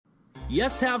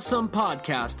Yes Have Some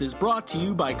podcast is brought to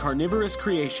you by Carnivorous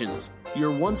Creations, your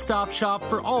one-stop shop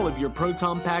for all of your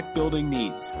Proton Pack building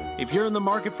needs. If you're in the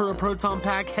market for a Proton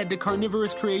Pack, head to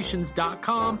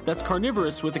carnivorouscreations.com. That's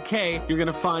carnivorous with a K. You're going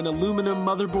to find aluminum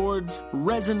motherboards,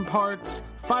 resin parts,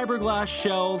 fiberglass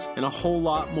shells, and a whole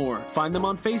lot more. Find them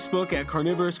on Facebook at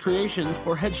Carnivorous Creations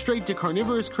or head straight to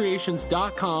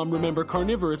carnivorouscreations.com, remember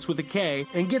carnivorous with a K,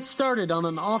 and get started on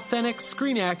an authentic,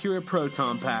 screen-accurate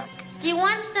Proton Pack. Do you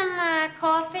want some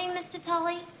coffee, Mr.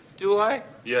 Tully? Do I?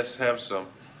 Yes, have some.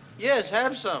 Yes,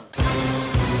 have some.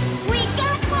 We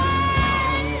got one!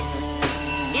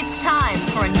 It's time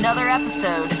for another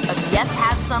episode of Yes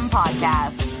Have Some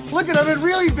podcast. Look at him in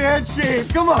really bad shape.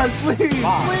 Come on, please.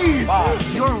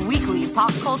 Your weekly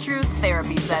pop culture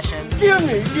therapy session. Give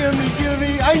me.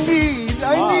 I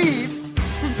need.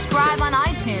 Subscribe on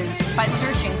iTunes by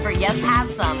searching for Yes Have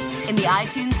Some in the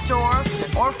iTunes store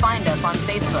or find us on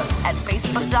Facebook at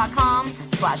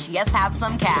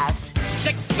facebook.com/YesHaveSomeCast.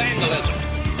 Sick vandalism.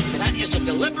 That is a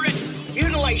deliberate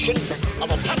mutilation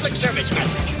of a public service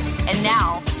message. And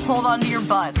now, hold on to your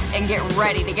butts and get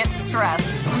ready to get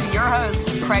stressed with your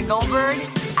hosts, Craig Goldberg,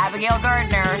 Abigail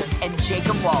Gardner, and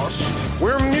Jacob Walsh.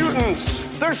 We're mutants.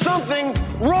 There's something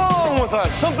wrong with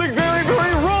us. Something very,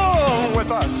 very wrong with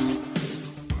us.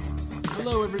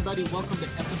 Hello, everybody. Welcome to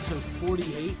episode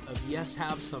 48 of Yes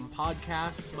Have Some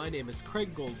podcast. My name is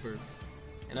Craig Goldberg,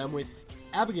 and I'm with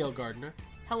Abigail Gardner.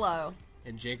 Hello.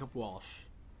 And Jacob Walsh.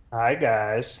 Hi,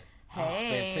 guys.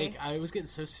 Hey. I was getting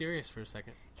so serious for a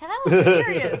second. Yeah, that was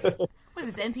serious. What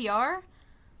is this, NPR?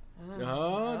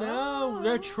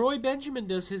 No. Troy Benjamin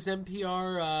does his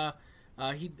NPR.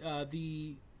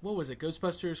 What was it?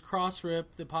 Ghostbusters Cross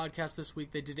Rip, the podcast this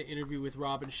week. They did an interview with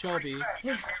Rob and Shelby.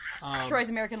 Troy's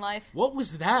American Life. What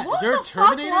was that? What Is there the a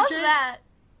Terminator? fuck was Jake? that?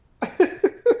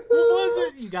 What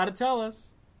was it? You got to tell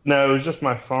us. No, it was just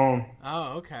my phone.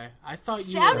 Oh, okay. I thought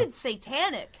you Sounded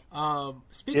satanic.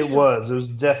 speaking It was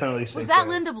definitely satanic. Was that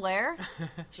Linda Blair?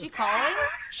 She calling?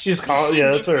 She's Did calling. she Yeah,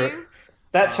 miss that's her. you?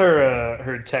 That's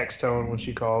her text tone when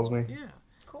she calls me. Yeah.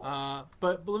 Cool.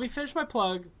 But let me finish my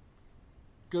plug.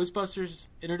 Ghostbusters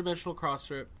Interdimensional Cross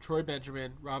Rip, Troy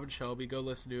Benjamin, Rob and Shelby. Go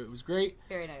listen to it. It was great.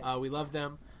 Very nice. We love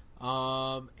them.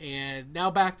 And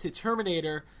now back to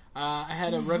Terminator. I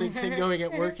had a running thing going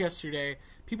at work yesterday.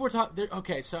 People were talking.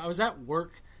 Okay, so I was at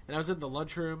work and I was in the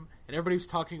lunchroom and everybody was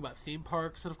talking about theme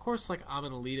parks. And of course, like, I'm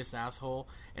an elitist asshole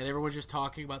and everyone's just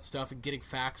talking about stuff and getting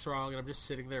facts wrong. And I'm just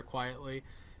sitting there quietly,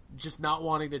 just not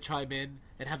wanting to chime in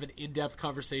and have an in-depth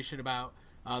conversation about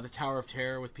the Tower of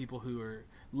Terror with people who are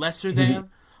lesser than.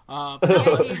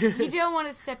 Dude, you don't want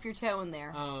to step your toe in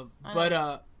there.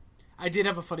 But I did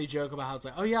have a funny joke about how it's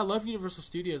like, oh yeah, I love Universal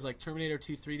Studios, like Terminator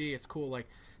 2 3D, it's cool. Like,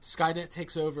 Skynet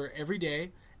takes over every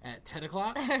day at 10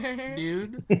 o'clock,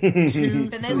 noon, 2,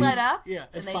 Then they let up, yeah,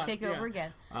 and they take over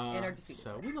again. And are defeated.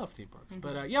 So we love theme parks.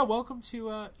 But yeah, welcome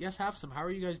to Yes Have Some. How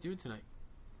are you guys doing tonight?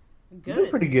 Good. Doing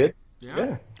pretty good.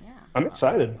 Yeah. Yeah. I'm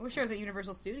excited. I wish I was at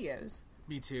Universal Studios.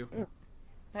 Me too. Yeah.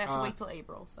 But I have to wait till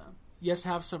April, so. Yes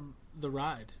Have Some, the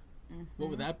ride. What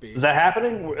would that be? Is that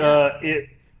happening?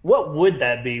 What would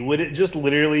that be? Would it just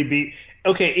literally be...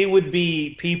 Okay, it would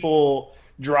be people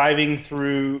driving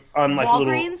through on like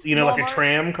Walgreens? little, like a Walmart?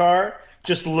 tram car,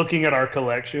 just looking at our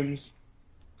collections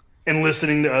and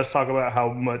listening to us talk about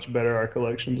how much better our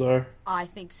collections are. I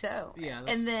think so. Yeah,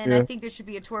 And then Yeah. I think there should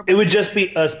be a tour It bus. would just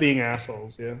be us being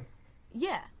assholes, yeah.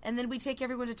 Yeah. And then we take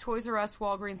everyone to Toys R Us,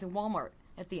 Walgreens, and Walmart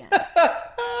at the end.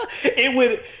 It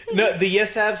would... No, the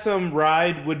Yes Have Some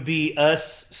ride would be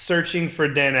us searching for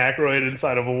Dan Aykroyd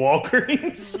inside of a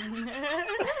Walgreens.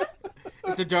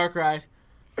 It's a dark ride.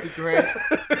 It'd be great.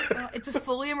 It's a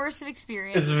fully immersive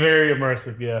experience. It's very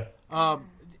immersive, yeah.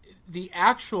 The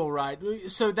actual ride,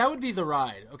 so that would be the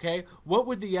ride, okay? What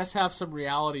would the Yes Have Some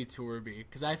reality tour be?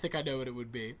 Because I think I know what it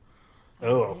would be.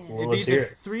 Oh, well, It'd let's be hear the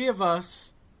it. three of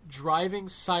us driving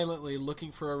silently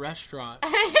looking for a restaurant.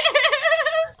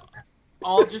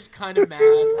 All just kind of mad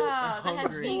Oh, and that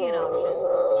has hungry. vegan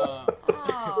options.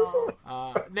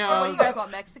 No, What do you guys want,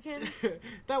 Mexican?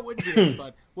 that wouldn't be as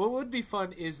fun. What would be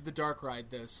fun is the dark ride,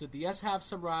 though. So the Yes Have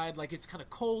Some ride, like, it's kind of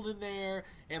cold in there,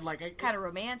 and like Kind of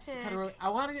romantic. I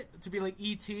wanted it to be like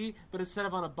E.T., but instead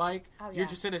of on a bike, Oh, you're yeah.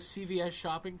 just in a CVS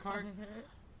shopping cart.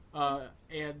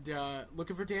 And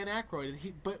looking for Dan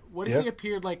Aykroyd. But what if Yeah. he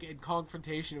appeared like in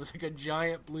Confrontation? It was like a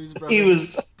giant Blues Brothers. He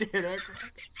was... Dan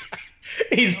Aykroyd.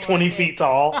 He's I 20 like it. feet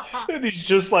tall, and he's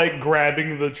just like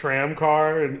grabbing the tram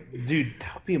car. And dude,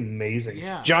 that would be amazing.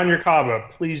 Yeah. John Yerkaba,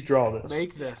 please draw this.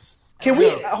 Make this. Can we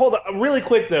Yes. hold on really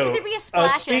quick though? Could there be a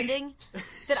splash ending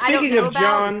that I don't Speaking know of about?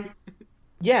 John,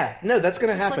 yeah, no, that's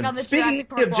gonna Just like happen. on the Speaking Jurassic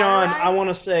Park of John, water ride? I want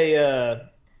to say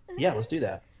Yeah, let's do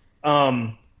that.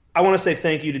 I want to say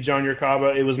thank you to John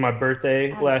Yerkaba. It was my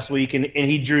birthday last week, and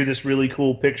he drew this really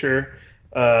cool picture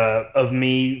of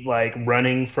me like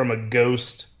running from a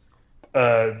ghost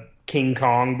King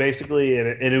Kong, basically, and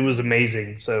it was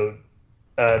amazing. So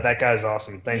that guy's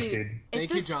awesome. Thanks, dude.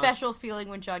 It's a special feeling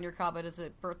when John Yerkaba does a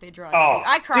birthday drawing. Oh,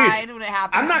 I cried when it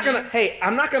happened.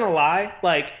 I'm not gonna lie.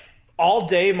 Like all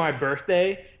day, my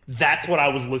birthday. That's what I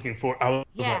was looking for. I was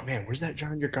like, man, where's that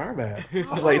John Yerkaba at?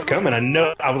 I was like, it's coming. I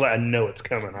know it's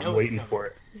coming. I'm waiting for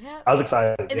it. Yeah. I was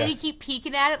excited. And then you keep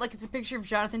peeking at it like it's a picture of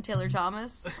Jonathan Taylor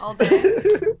Thomas all day.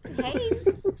 Hey.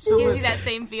 So gives you that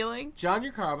same feeling. John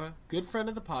Yerkaba, good friend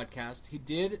of the podcast, he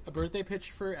did a birthday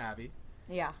picture for Abby.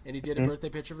 Yeah. And he did a birthday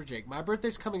picture for Jake. My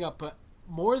birthday's coming up, but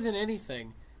more than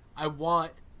anything, I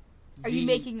want Are you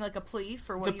making like a plea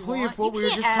for what you want? The plea of what we were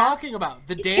just ask. talking about.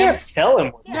 The you Dan. can't tell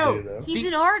him what No. to do, though. He's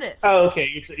an artist. Oh, okay.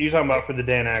 You're talking about for the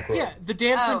Dan Aykroyd. Yeah, the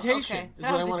Danfrontation okay. is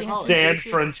what I want to call it.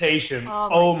 Danfrontation.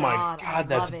 Oh my God, God,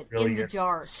 that's love it. brilliant. In the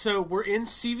jar. So we're in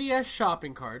CVS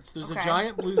shopping carts. There's a Okay.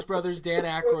 giant Blues Brothers Dan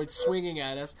Aykroyd swinging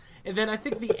at us. And then I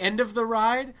think the end of the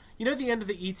ride, you know the end of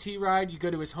the E.T. ride, you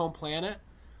go to his home planet?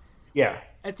 Yeah.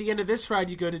 At the end of this ride,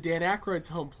 you go to Dan Aykroyd's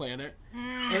home planet,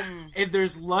 and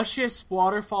there's luscious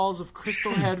waterfalls of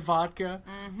Crystal Head vodka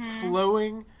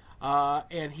flowing,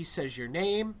 and he says your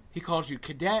name. He calls you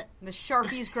Cadet. The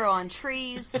Sharpies grow on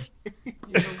trees. You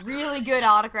have a really good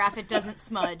autograph. It doesn't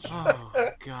smudge.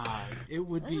 Oh, God. It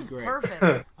would This be is great.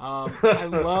 perfect. I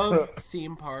love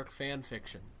theme park fan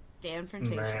fiction.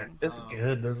 Danfrontation. Man, it's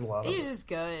good. There's a lot of It it. is just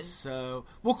good. So,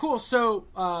 well, cool. So,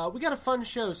 we got a fun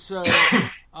show. So,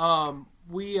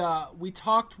 we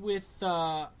talked with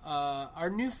our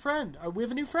new friend. We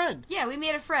have a new friend, Yeah, we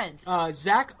made a friend.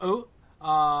 Zach Oat,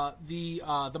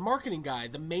 the marketing guy,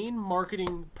 the main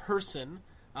marketing person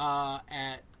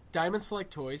at Diamond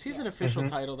Select Toys. He's an official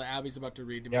title that Abby's about to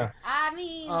read to me. Yeah. I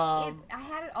mean, I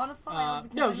had it on a file.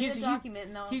 because No, I made a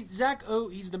document. he's Zach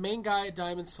Oat. He's the main guy at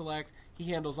Diamond Select. He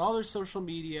handles all their social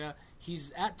media.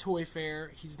 He's at Toy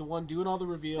Fair. He's the one doing all the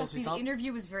reveals. His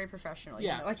interview was very professional.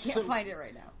 Yeah, Yeah, I can't so- find it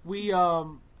right now.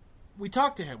 We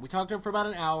talked to him. We talked to him for about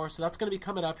an hour, so that's going to be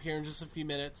coming up here in just a few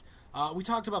minutes. We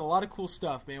talked about a lot of cool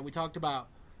stuff, man. We talked about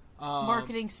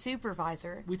Marketing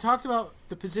supervisor. we talked about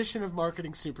the position of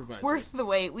marketing supervisor. Worth the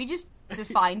wait. We just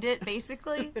defined it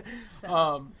basically.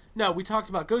 So. No, we talked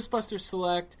about Ghostbusters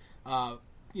Select,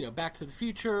 Back to the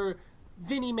Future,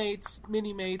 Mini-Mates,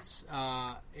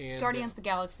 and Guardians of the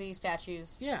Galaxy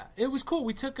statues. yeah, it was cool.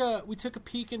 We took a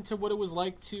peek into what it was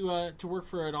like to work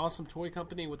for an awesome toy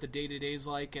company, what the day-to-day's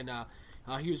like, and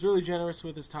he was really generous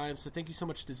with his time. So thank you so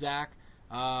much to Zach.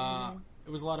 It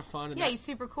was a lot of fun. And Yeah, he's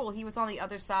super cool. He was on the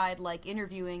other side, like,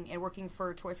 interviewing and working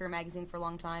for Toy Fair magazine for a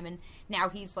long time, and now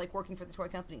he's, like, working for the toy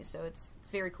company, so it's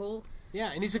very cool.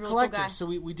 yeah, and he's a really cool guy. collector. So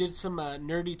we did some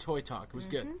nerdy toy talk. It was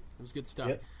good. It was good stuff.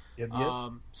 Yep.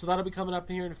 So that'll be coming up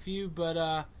here in a few.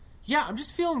 But yeah, I'm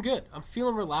just feeling good. I'm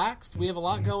feeling relaxed. We have a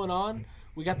lot going on.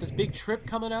 We got this big trip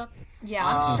coming up. Yeah,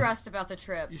 I'm stressed about the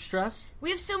trip. You stressed? We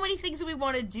have so many things that we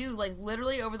want to do. Like,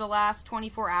 literally over the last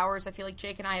 24 hours, I feel like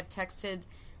Jake and I have texted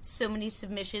so many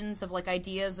submissions of, like,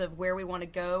 ideas of where we want to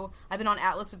go. I've been on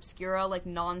Atlas Obscura, like,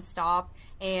 nonstop.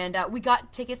 And we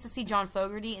got tickets to see John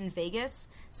Fogerty in Vegas.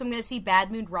 So I'm going to see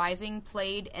Bad Moon Rising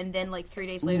played. And then, like, 3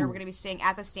 days later, we're going to be staying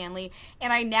at the Stanley.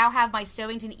 And I now have my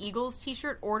Stovington Eagles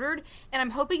t-shirt ordered. And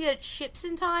I'm hoping that it ships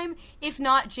in time. If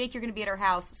not, Jake, you're going to be at our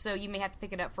house. So you may have to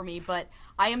pick it up for me. But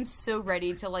I am so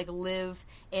ready to, like, live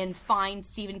and find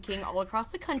Stephen King all across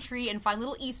the country. And find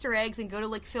little Easter eggs. And go to,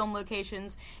 like, film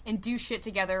locations. And do shit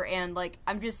together. And, like,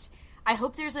 I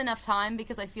hope there's enough time,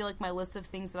 because I feel like my list of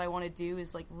things that I want to do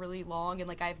is, like, really long, and,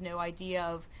 like, I have no idea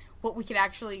of what we could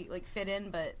actually, like, fit in,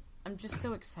 but I'm just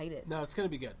so excited. No, it's going to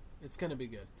be good. It's going to be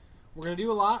good. We're going to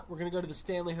do a lot. We're going to go to the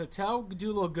Stanley Hotel, do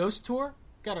a little ghost tour.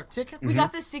 Got our tickets. We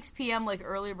got the 6 p.m., like,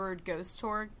 early bird ghost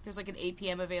tour. There's, like, an 8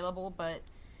 p.m. available, but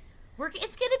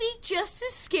it's going to be just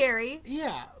as scary.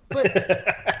 Yeah, but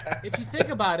if you think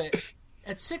about it,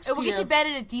 at 6 p.m. We'll get to bed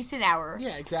at a decent hour.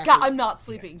 Yeah, exactly. God, I'm not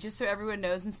sleeping, just so everyone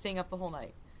knows I'm staying up the whole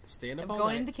night. Staying up I'm all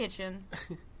going night. in the kitchen.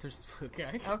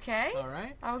 Okay. Okay. All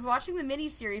right. I was watching the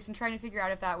miniseries and trying to figure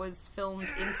out if that was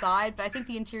filmed inside, but I think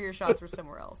the interior shots were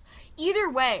somewhere else.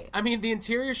 Either way. I mean, the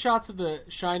interior shots of the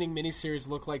Shining miniseries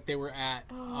look like they were at,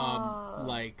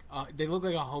 they look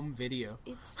like a home video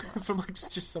It's not. from, like,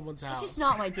 just someone's house. It's just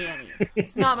not my Danny.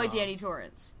 It's not my Danny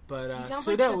Torrance. But, He sounds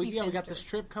so like no, Chucky we got Finster. this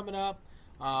trip coming up.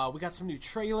 We got some new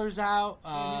trailers out.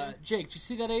 Jake, did you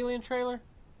see that Alien trailer?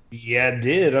 Yeah, I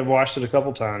did. I've watched it a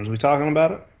couple times. We talking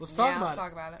about it? Let's talk Yeah, about let's it.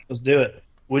 talk about it. Let's do it.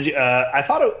 Would you?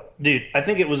 Dude, I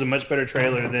think it was a much better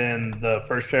trailer than the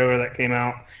first trailer that came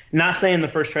out. Not saying the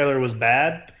first trailer was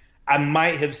bad. I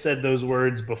might have said those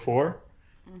words before,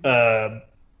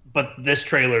 but this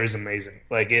trailer is amazing.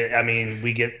 Like,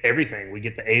 we get everything. We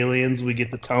get the aliens, we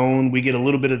get the tone, we get a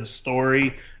little bit of the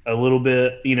story, a little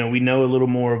bit. We know a little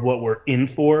more of what we're in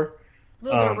for. A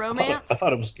little bit of romance. I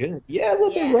thought it was good. Yeah, a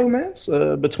little bit of romance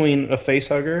between a face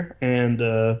hugger and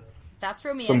that's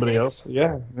romantic. somebody else.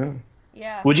 Yeah.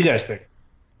 What'd you guys think?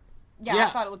 Yeah, I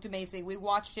thought it looked amazing. We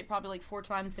watched it probably like 4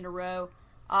 times in a row.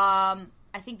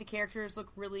 I think the characters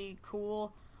look really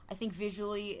cool. I think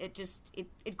visually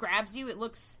it grabs you.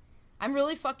 I'm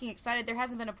really fucking excited. There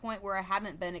hasn't been a point where I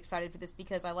haven't been excited for this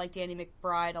because I like Danny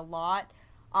McBride a lot.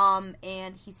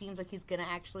 And he seems like he's gonna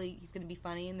be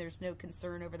funny, and there's no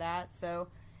concern over that. So,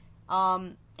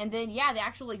 and then the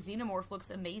actual like xenomorph looks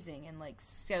amazing and like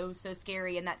so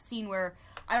scary. And that scene where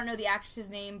I don't know the actress's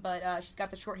name, but she's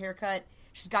got the short haircut,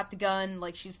 she's got the gun,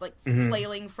 like she's like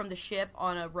flailing from the ship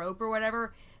on a rope or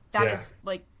whatever. That is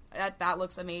like that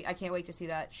looks amazing. I can't wait to see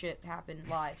that shit happen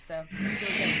live. So it's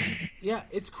really good. Yeah,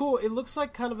 it's cool. It looks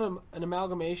like kind of an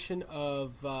amalgamation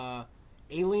of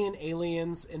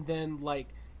aliens, and then like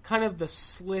kind of the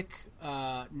slick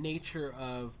nature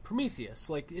of Prometheus.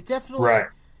 Like it definitely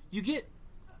you get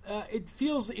it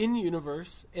feels in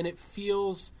universe, and it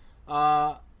feels.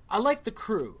 I like the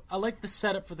crew. I like the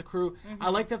setup for the crew. I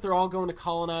like that they're all going to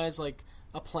colonize like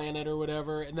a planet or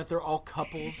whatever, and that they're all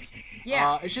couples.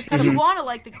 Yeah, it's just kind of you want to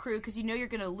like the crew because you know you're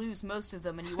going to lose most of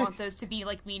them, and you want those to be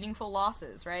like meaningful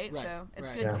losses, right? So it's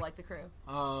good to like the crew.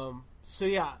 So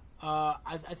yeah,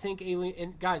 I think Alien,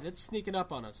 and guys, it's sneaking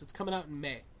up on us. It's coming out in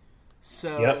May,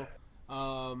 so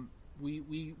we're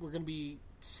going to be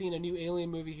seeing a new Alien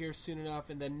movie here soon enough,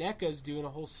 and then NECA's doing a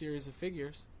whole series of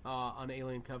figures on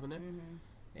Alien Covenant,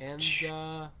 and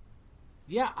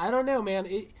I don't know, man.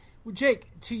 Jake,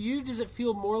 to you, does it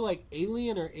feel more like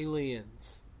Alien or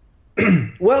Aliens?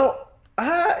 Well,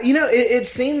 it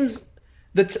seems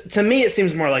to me it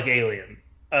seems more like Alien.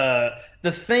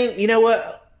 The thing, you know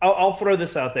what? I'll throw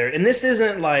this out there, and this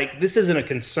isn't a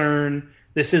concern.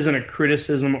 This isn't a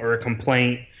criticism or a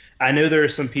complaint. I know there are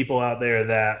some people out there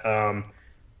that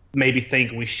maybe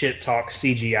think we shit talk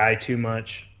CGI too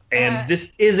much, and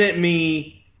this isn't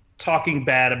me talking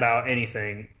bad about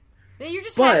anything. You're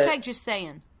just hashtag just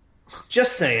saying.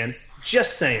 Just saying.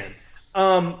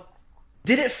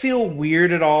 Did it feel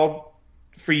weird at all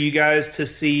for you guys to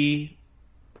see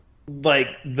like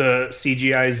the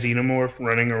CGI xenomorph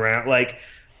running around? Like,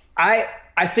 I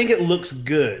think it looks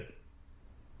good,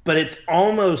 but it's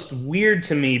almost weird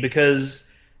to me because,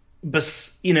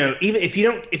 even if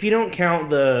you don't count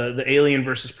the Alien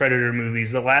versus Predator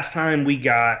movies, the last time we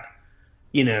got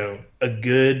a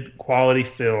good quality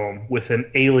film with an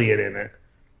alien in it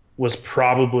was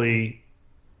probably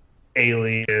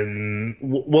Alien.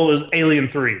 What was Alien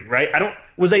 3, right?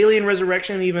 Was Alien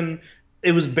Resurrection even?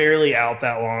 It was barely out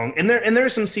that long, and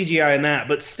there's some CGI in that,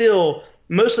 but still,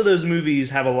 most of those movies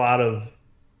have a lot of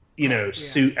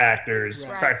suit actors,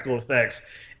 practical effects,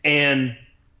 and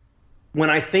when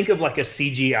I think of like a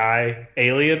CGI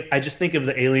alien, I just think of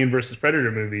the Alien versus Predator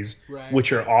movies,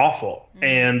 which are awful.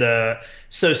 And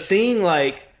so seeing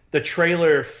like the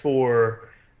trailer for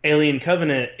Alien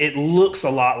Covenant, it looks a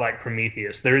lot like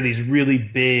Prometheus. There are these really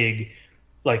big,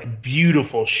 like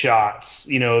beautiful shots,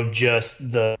 of just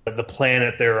the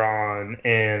planet they're on,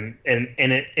 and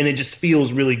it just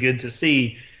feels really good to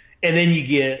see. And then you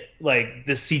get like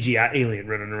this CGI alien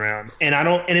running around, and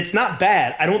it's not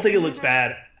bad. I don't think it looks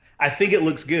bad. I think it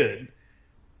looks good,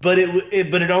 but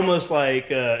it almost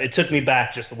like it took me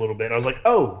back just a little bit. I was like,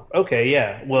 oh, okay,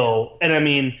 yeah, well, and I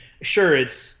mean, sure,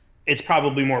 it's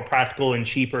probably more practical and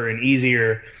cheaper and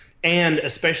easier, and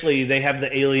especially they have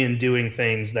the alien doing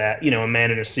things that a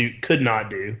man in a suit could not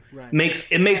do. Right.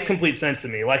 Makes complete sense to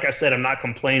me. Like I said, I'm not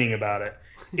complaining about it.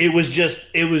 It was just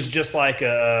like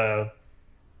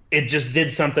it just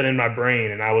did something in my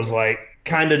brain, and I was like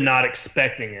kind of not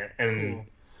expecting it, and. Cool.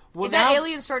 Well, if that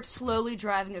alien starts slowly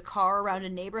driving a car around a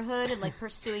neighborhood and like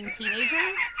pursuing teenagers,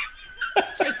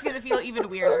 Jake's gonna feel even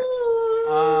weirder.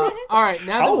 All right,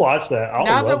 I'll watch that.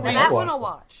 That one I'll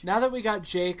watch. Now that we got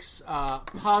Jake's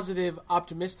positive,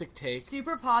 optimistic take,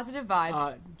 super positive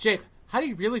vibes. Jake, how do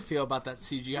you really feel about that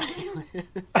CGI alien?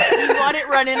 Do you want it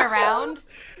running around?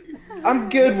 I'm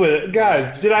good with it,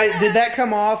 guys. Did that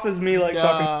come off as me like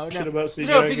talking shit about CGI?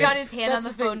 No, he got his hand on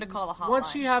the phone to call the hotline.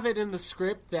 Once you have it in the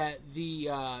script that the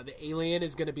alien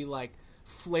is going to be like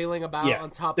flailing about on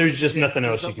top. There's of just shit, nothing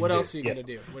else you can what do. Else are you going to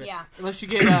do? Yeah. Unless you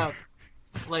get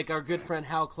like our good friend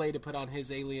Hal Clay to put on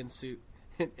his alien suit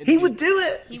He would do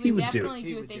it. He He would would do it. definitely He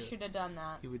do would it. They do it. should have done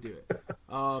that. He would do it.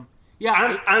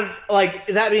 Yeah, I'm like,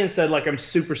 that being said, like, I'm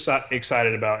super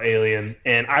excited about Alien,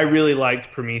 and I really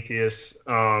liked Prometheus.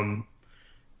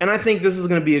 And I think this is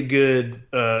going to be a good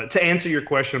to answer your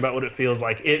question about what it feels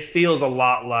like. It feels a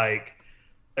lot like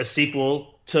a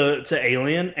sequel to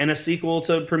Alien and a sequel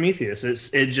to Prometheus.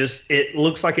 It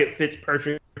looks like it fits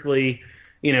perfectly,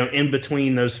 in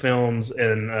between those films,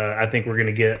 and I think we're going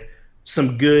to get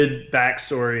some good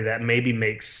backstory that maybe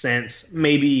makes sense,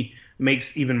 maybe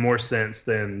makes even more sense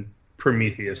than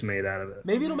Prometheus made out of it.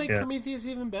 maybe it'll make Prometheus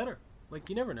even better. Like,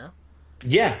 you never know.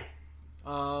 Yeah.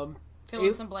 Fill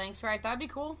in some blanks, right? That'd be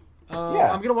cool.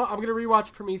 Yeah. I'm gonna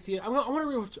rewatch Prometheus. I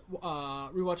want to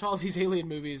rewatch all these Alien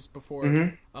movies before.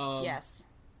 Yes.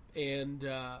 And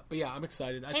but yeah, I'm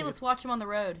excited. Hey, let's watch them on the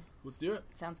road. Let's do it.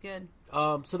 Sounds good.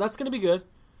 So that's gonna be good.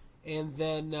 And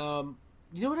then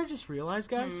you know what I just realized,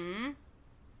 guys?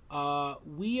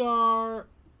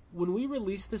 When we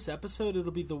release this episode,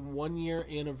 it'll be the 1-year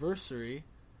anniversary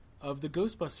of the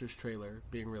Ghostbusters trailer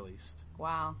being released.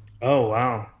 Wow. Oh,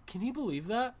 wow. Can you believe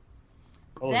that?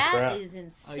 Holy That crap. is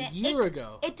insane. A year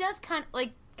ago. It does kind of,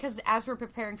 like, because as we're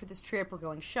preparing for this trip, we're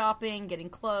going shopping, getting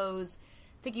clothes,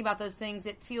 thinking about those things,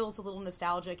 it feels a little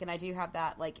nostalgic, and I do have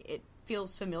that, like, it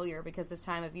feels familiar because this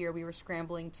time of year we were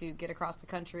scrambling to get across the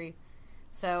country.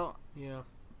 So, Yeah.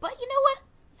 but you know what?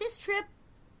 This trip,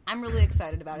 I'm really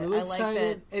excited about it. Really I like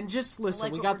excited. that. And just listen,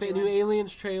 like we what got we're the new doing.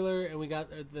 Aliens trailer and we got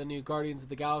the new Guardians of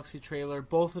the Galaxy trailer.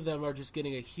 Both of them are just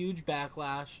getting a huge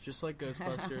backlash, just like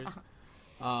Ghostbusters.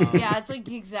 Yeah, it's like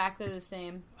exactly the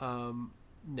same.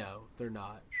 No, they're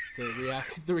not.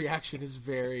 The reaction is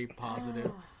very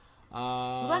positive.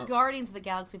 Well, that Guardians of the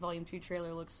Galaxy Volume 2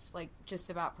 trailer looks like just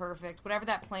about perfect. Whatever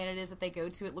that planet is that they go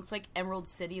to, it looks like Emerald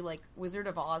City, like Wizard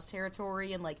of Oz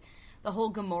territory, and like the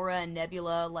whole Gamora and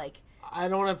Nebula, like I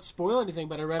don't want to spoil anything,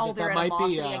 but I read all that their might be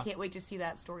animosity. I can't wait to see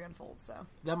that story unfold. So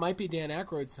that might be Dan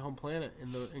Aykroyd's home planet in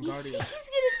you think Guardians. he's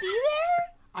gonna be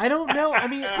there? I don't know. I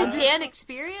mean, The Dan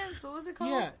Experience? What was it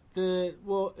called? yeah,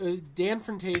 Dan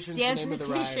Frontation's the name of the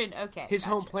ride. Danfrontation, okay, His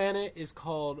home gotcha. planet is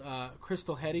called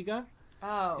Crystal Hediga.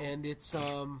 Oh, And it's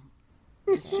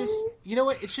just, you know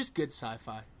what? It's just good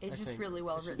sci-fi. it's I just think. really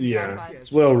well written Yeah. sci-fi. It's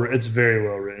very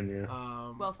well written, yeah.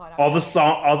 Well thought out. all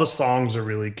the songs are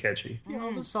really catchy. Yeah,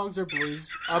 all the songs are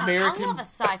blues, I American love a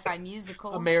sci-fi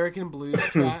musical. American blues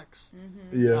tracks.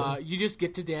 Yeah. You just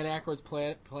get to Dan Aykroyd's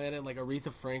planet, and like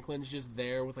Aretha Franklin's just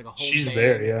there with like a whole She's band.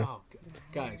 there, yeah. Oh,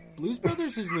 guys, Blues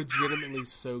Brothers is legitimately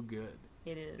so good.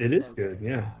 It is. It is so good,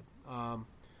 yeah.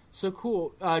 So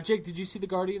cool. Jake, did you see the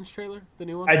Guardians trailer, the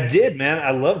new one? I did, man.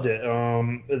 I loved it.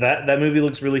 That movie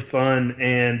looks really fun,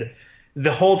 and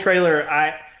the whole trailer.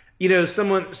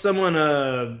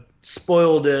 Someone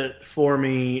spoiled it for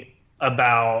me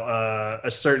about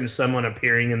a certain someone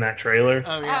appearing in that trailer.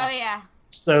 Oh Oh yeah. yeah.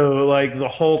 So like the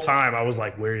whole time, I was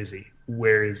like, "Where is he?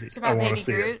 Where is he? It's I about want Baby to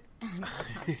see Groot.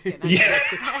 it."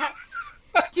 Yeah.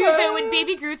 Dude, though, when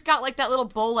Baby Groot's got like that little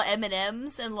bowl of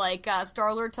M&Ms and like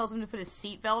Star-Lord tells him to put his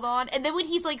seatbelt on, and then when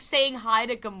he's like saying hi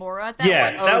to Gamora at that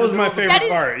Yeah, one, that was my that favorite is-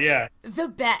 part. Yeah. the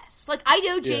best. Like, I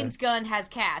know James Gunn has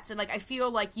cats, and like I feel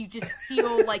like you just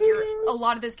feel like a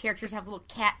lot of those characters have little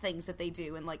cat things that they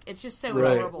do, and like it's just so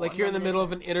Right. adorable. Like and you're in the middle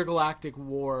of reminiscent. an intergalactic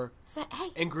war, It's like, hey,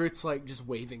 and Groot's like just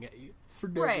waving at you for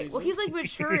no right. reason. Well, he's like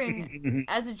maturing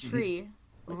as a tree,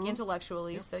 like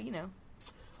intellectually. So you know,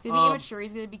 he's gonna be immature.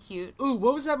 He's gonna be cute. Ooh,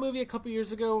 what was that movie a couple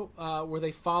years ago where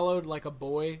they followed like a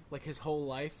boy, like his whole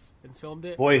life, and filmed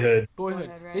it? Boyhood. Boyhood.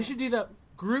 Boyhood, They right. should do that.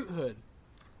 Groothood.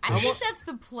 I think that's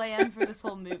the plan for this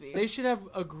whole movie. They should have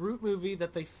a Groot movie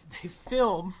that they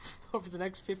film over the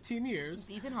next 15 years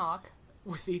Ethan Hawke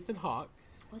with Ethan Hawke.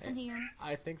 wasn't he in?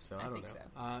 I think so. I don't think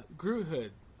know.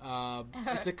 Groothood.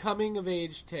 It's a coming of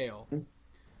age tale.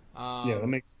 Yeah, that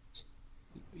makes sense.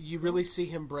 You really see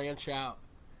him branch out.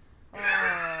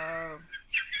 Oh.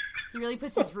 He really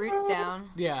puts his roots down.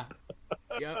 Yeah.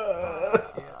 Yep.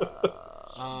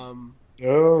 All right.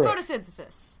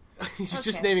 Photosynthesis. He's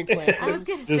just Okay. naming planets. I was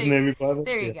gonna Just say. name your planet?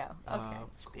 There you Yeah. go.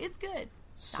 Okay, it's good.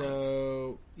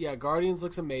 So yeah, Guardians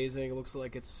looks amazing. It looks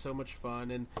like it's so much fun.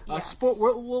 And Yes.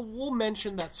 we'll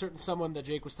mention that certain someone that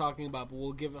Jake was talking about, but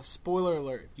we'll give a spoiler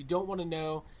alert. If you don't want to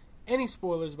know any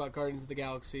spoilers about Guardians of the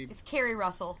Galaxy, It's Carrie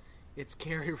Russell. it's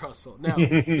Carrie Russell. No,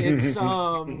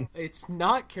 it's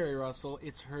not Carrie Russell.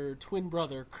 It's her twin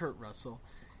brother, Kurt Russell,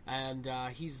 and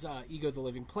he's Ego the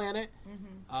Living Planet.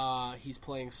 He's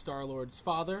playing Star-Lord's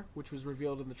father, which was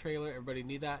revealed in the trailer. Everybody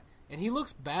knew that, and he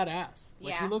looks badass.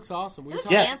 Like Yeah. he looks awesome. We were looks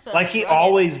talking. Yeah, handsome like and he rugged.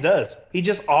 always does. He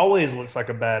just always looks like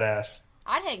a badass.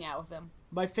 I'd hang out with him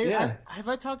My favorite. Yeah. Have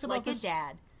I talked about like this? a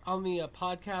dad. on the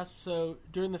podcast. So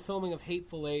during the filming of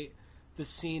Hateful Eight, the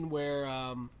scene where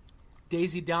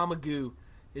Daisy Damagoo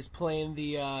is playing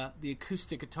the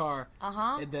acoustic guitar,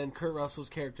 and then Kurt Russell's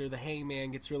character, the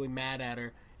Hangman, gets really mad at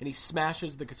her, and he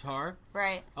smashes the guitar.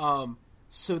 Right.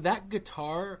 So that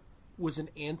guitar was an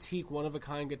antique,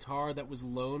 one-of-a-kind guitar that was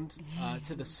loaned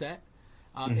to the set,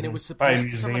 and it was supposed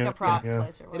to, from like a prop place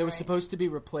or whatever. and it was supposed to be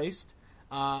replaced,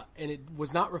 and it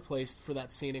was not replaced for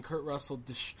that scene, and Kurt Russell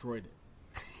destroyed it.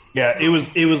 Yeah, it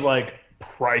was like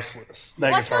priceless.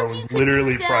 That guitar was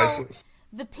literally priceless.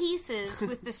 The pieces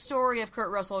with the story of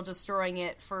Kurt Russell destroying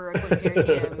it for a Quentin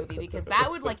Tarantino movie, because that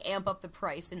would like amp up the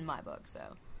price in my book. So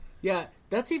yeah,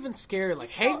 that's even scarier. Like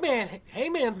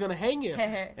Hangman's gonna hang you,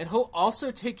 and he'll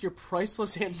also take your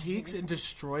priceless antiques and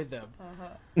destroy them.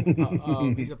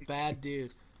 He's a bad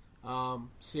dude. So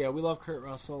yeah, we love Kurt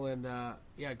Russell, and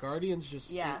Guardians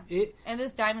just and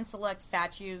those Diamond Select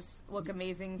statues look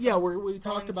amazing. Yeah, we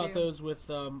talked about those with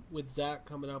Zach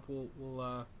coming up.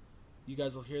 We'll you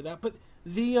guys will hear that. But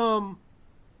the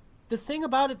thing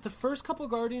about it, the first couple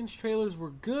Guardians trailers were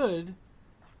good.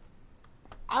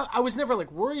 I was never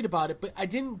like worried about it, but I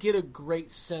didn't get a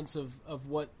great sense of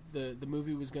what the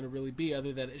movie was going to really be,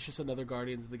 other than it's just another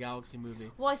Guardians of the Galaxy movie.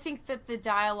 Well, I think that the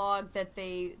dialogue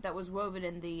that was woven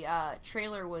in the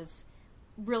trailer was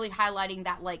really highlighting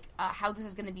that, like, how this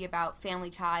is going to be about family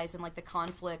ties and like the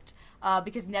conflict,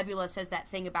 because Nebula says that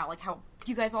thing about like how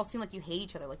you guys all seem like you hate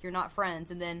each other, like you're not friends,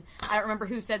 and then I don't remember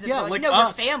who says it, but like no,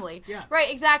 us. We're family,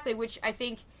 right? Exactly, which I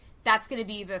think that's going to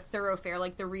be the thoroughfare,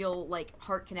 like the real like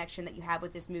heart connection that you have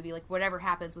with this movie, like whatever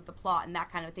happens with the plot and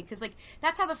that kind of thing. Because like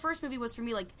that's how the first movie was for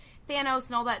me, like Thanos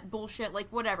and all that bullshit, like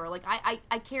whatever. Like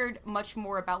I cared much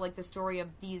more about like the story of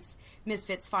these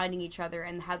misfits finding each other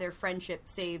and how their friendship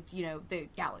saved, you know, the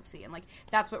galaxy. And like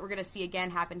that's what we're going to see again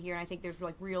happen here. And I think there's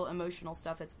like real emotional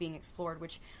stuff that's being explored,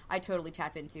 which I totally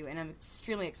tap into and I'm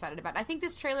extremely excited about. I think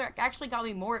this trailer actually got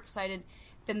me more excited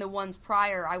than the ones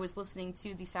prior. I was listening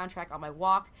to the soundtrack on my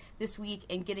walk this week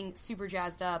and getting super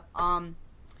jazzed up. I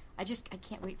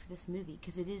can't wait for this movie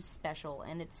because it is special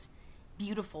and it's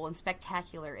beautiful and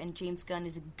spectacular, and James Gunn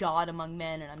is a god among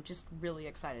men, and I'm just really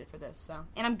excited for this. So,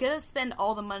 and I'm gonna spend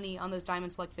all the money on those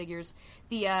Diamond Select figures,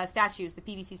 the statues, the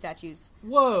PVC statues.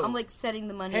 Whoa! I'm like setting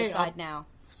the money aside now.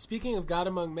 Speaking of God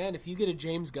among men, if you get a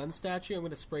James Gunn statue, I'm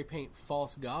gonna spray paint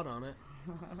false God on it.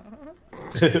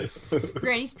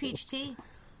 Granny's peach tea.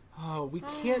 Oh, we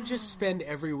can't just spend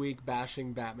every week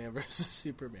bashing Batman versus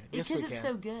Superman. It's yes, just we can.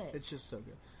 so good. It's just so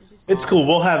good. It's cool.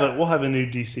 We'll have a new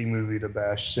DC movie to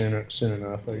bash soon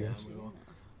enough, I guess. We will.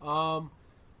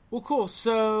 Well, cool.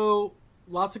 So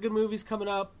lots of good movies coming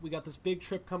up. We got this big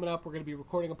trip coming up. We're going to be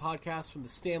recording a podcast from the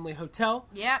Stanley Hotel.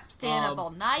 Yep, staying up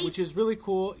all night, which is really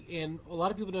cool. And a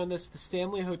lot of people know this. The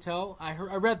Stanley Hotel. I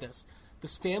read this. The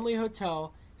Stanley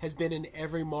Hotel has been in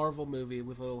every Marvel movie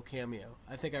with a little cameo.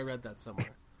 I think I read that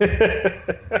somewhere.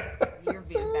 You're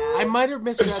being bad. I might have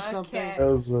misread something. That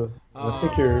was, I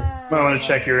think you might want to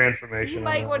check your information. You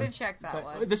might want to check that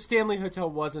one. The Stanley Hotel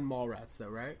was in Mallrats, though,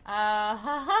 right?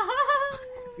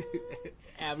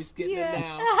 Abby's getting it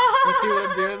now. You see what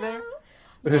I'm doing there?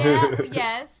 Yeah,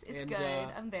 yes, it's good.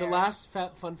 I'm there. The last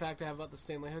fun fact I have about the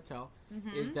Stanley Hotel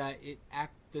is that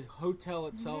the hotel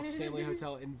itself, Stanley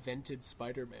Hotel, invented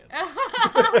Spider-Man.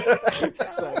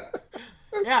 So,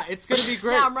 yeah, it's going to be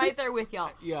great. Yeah, I'm right there with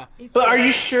y'all. Yeah. But are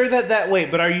you sure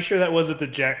are you sure that wasn't the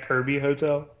Jack Kirby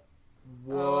Hotel?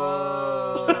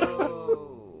 Whoa.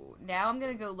 Now I'm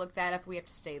going to go look that up. We have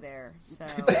to stay there. So.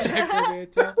 Jack Kirby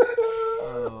Hotel?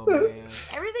 Oh, man.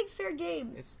 Everything's fair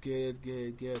game. It's good.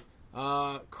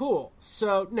 Cool.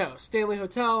 So, no, Stanley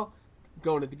Hotel,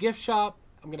 going to the gift shop.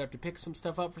 I'm going to have to pick some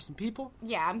stuff up for some people.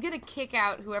 Yeah, I'm going to kick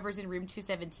out whoever's in room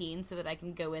 217 so that I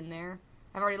can go in there.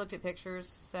 I've already looked at pictures,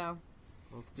 so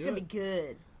it's going to be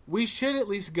good. We should at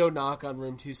least go knock on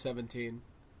room 217.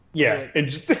 Yeah. And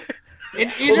just an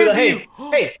interview.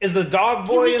 Hey, is the dog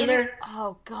boy in there?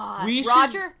 Oh, God.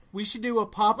 Roger? We should do a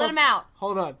pop-up. Let him out.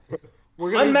 Hold on.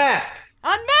 We're gonna Unmask.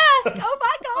 Unmask! Oh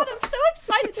my God, I'm so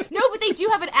excited. No, but they do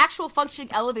have an actual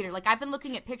functioning elevator. Like, I've been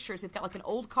looking at pictures. They've got like an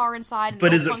old car inside.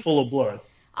 But is it full of blood?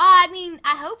 I mean,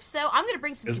 I hope so. I'm going to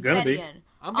bring some confetti in.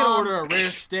 I'm going to order a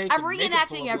rare steak. I'm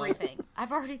reenacting everything.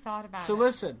 I've already thought about it. So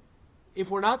listen, if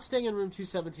we're not staying in room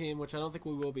 217, which I don't think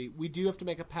we will be, we do have to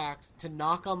make a pact to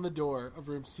knock on the door of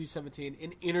room 217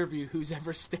 and interview who's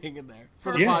ever staying in there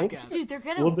for the podcast. Dude, they're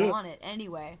going to want it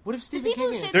anyway. What if Stephen King The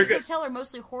people who stay at this hotel are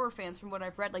mostly horror fans from what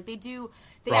I've read. Like, they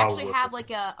actually have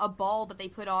like a ball that they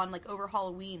put on like over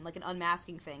Halloween, like an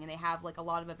unmasking thing, and they have like a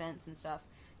lot of events and stuff.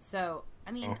 So,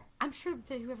 I mean, I'm sure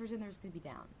that whoever's in there is going to be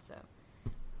down. So,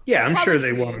 Yeah, I'm sure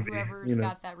Probably they for want to you, be. whoever's You know,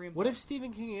 got that room. What if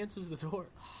Stephen King answers the door?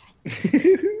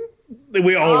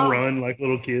 we all Oh. run like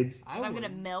little kids. I I'm gonna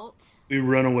wouldn't. melt. We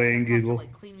run away and Someone have to, giggle.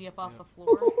 like, clean me up off the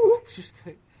floor. Just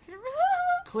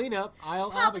clean up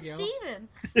aisle Papa Abigail.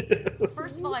 Steven.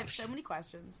 First of all, I have so many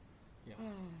questions. Yeah.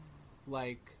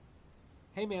 Like,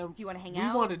 hey man, Do you want to hang we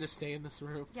out? wanted to stay in this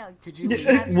room. Yeah, like, Could you we leave?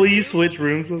 have your Will you room? switch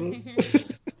rooms with us?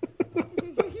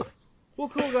 Well,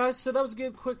 cool, guys. So that was a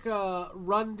good, quick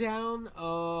rundown.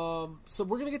 So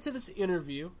we're gonna get to this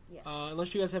interview. Yes.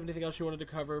 Unless you guys have anything else you wanted to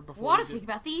cover before. Want we to think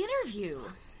about the interview?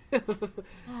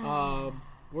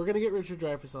 We're gonna get Richard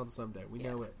Dreyfuss on someday. We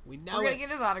know it. We know We're it. gonna get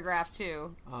his autograph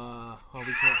too, Well,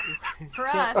 we can't. For we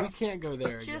can't- us. we can't go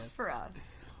there. just for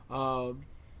us. again.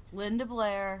 Linda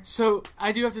Blair. So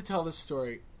I do have to tell this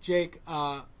story, Jake.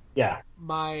 Yeah.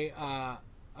 My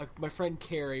friend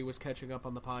Carrie was catching up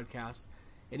on the podcast,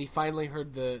 and he finally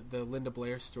heard the Linda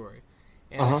Blair story.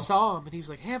 And I saw him, and he was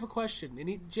like, "Hey, I have a question."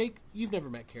 And Jake, you've never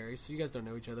met Carrie, so you guys don't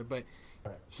know each other, but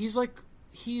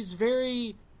he's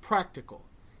very practical,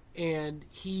 and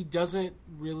he doesn't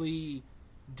really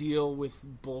deal with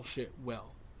bullshit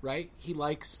well, right? He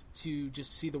likes to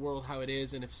just see the world how it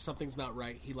is, and if something's not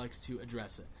right, he likes to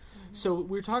address it. So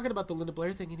we were talking about the Linda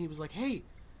Blair thing, and he was like, "Hey,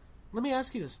 let me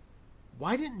ask you this.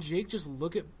 Why didn't Jake just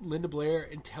look at Linda Blair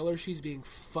and tell her she's being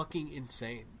fucking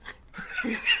insane?"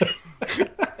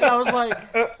 And I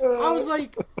was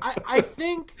like, I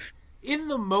think in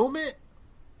the moment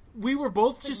we were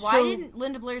both just Why so didn't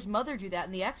Linda Blair's mother do that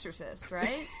in The Exorcist,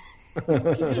 right?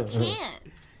 Because you can't.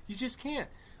 you just can't.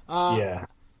 Yeah.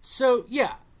 So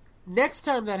yeah, next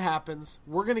time that happens,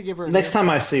 we're gonna give her an Next time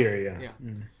I see her, yeah.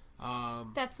 Yeah.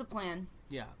 That's the plan.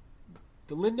 Yeah.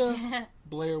 The Linda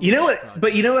Blair. You know Witch what? Project.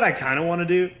 But you know what I kind of want to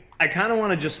do? I kind of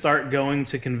want to just start going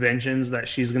to conventions that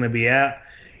she's going to be at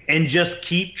and just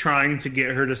keep trying to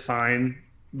get her to sign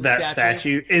that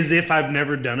statue as if I've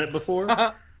never done it before.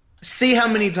 See how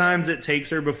many times it takes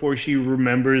her before she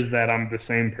remembers that I'm the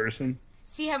same person.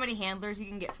 See how many handlers you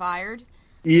can get fired.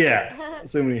 Yeah.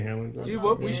 So many handlers. Dude,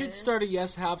 what we should start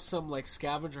have some like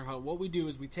scavenger hunt. What we do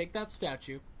is we take that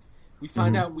statue, we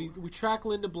find out we track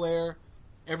Linda Blair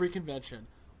every convention.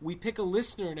 We pick a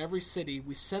listener in every city.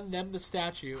 We send them the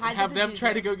statue and have them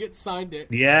try to go get it signed.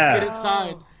 Get it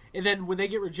signed, and then when they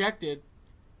get rejected,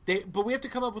 but we have to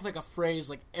come up with like a phrase.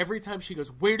 Like every time she goes,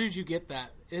 "Where did you get that?"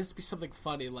 It has to be something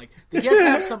funny, like the Yes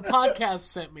Have Some podcast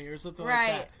sent me or something like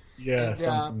that. Yeah. And,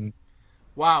 something.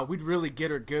 wow, we'd really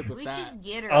get her good with We that. just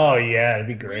get her. Oh yeah, it'd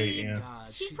be great. Yeah.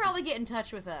 God, She'd probably get in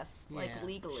touch with us, like yeah,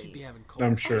 legally. She'd be having cold.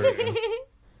 I'm sure. Yeah.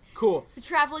 Cool. The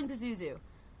Traveling Pazuzu.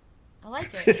 I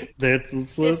like it. That's what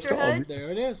it's called. Sisterhood.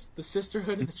 There it is. The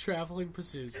Sisterhood of the Traveling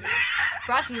Pazuzu.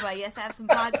 Brought to you by Yes Have Some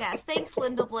Podcast. Thanks,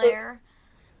 Linda Blair,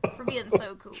 for being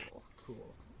so cool.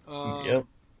 Cool. Yep.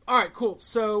 All right, cool.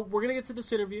 So we're going to get to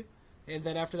this interview, and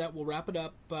then after that, we'll wrap it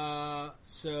up.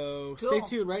 So stay Cool.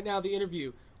 tuned. Right now, the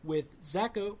interview with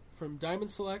Zach Oat from Diamond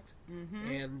Select.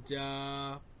 And,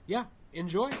 yeah,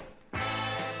 enjoy.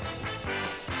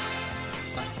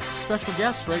 Special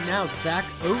guest right now, Zach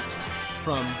Oat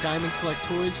from Diamond Select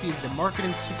Toys. He's the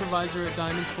marketing supervisor at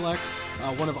Diamond Select,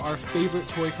 one of our favorite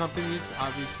toy companies.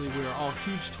 Obviously, we are all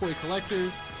huge toy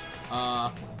collectors.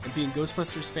 And being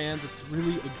Ghostbusters fans, it's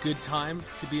really a good time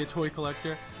to be a toy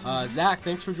collector. Zach,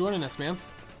 thanks for joining us, man.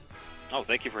 Oh,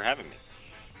 thank you for having me.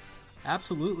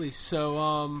 Absolutely.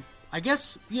 So, I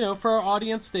guess, for our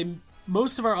audience,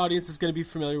 most of our audience is going to be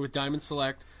familiar with Diamond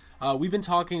Select. We've been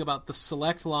talking about the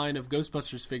Select line of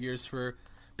Ghostbusters figures for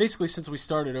basically since we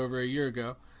started over a year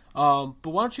ago. But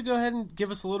why don't you go ahead and give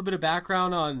us a little bit of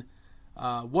background on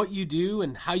what you do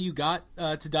and how you got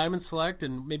to Diamond Select,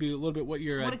 and maybe a little bit what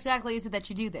your... What exactly is it that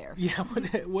you do there? Yeah,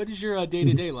 what is your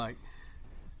day-to-day like?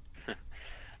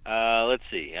 Let's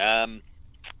see.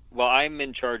 Well, I'm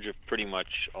in charge of pretty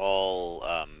much all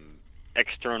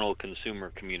external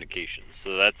consumer communications.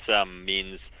 So that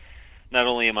means not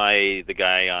only am I the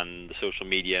guy on the social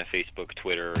media, Facebook,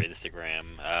 Twitter,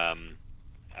 Instagram,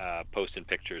 posting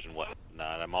pictures and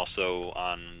whatnot, I'm also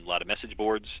on a lot of message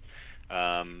boards,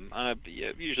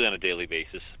 usually on a daily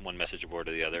basis, one message board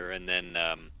or the other. And then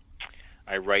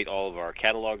I write all of our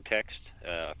catalog text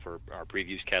for our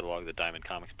previews catalog that Diamond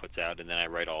Comics puts out, and then I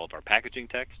write all of our packaging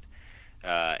text.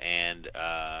 And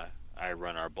I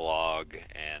run our blog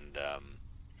and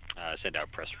send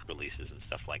out press releases and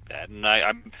stuff like that. And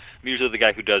I'm usually the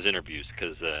guy who does interviews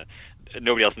because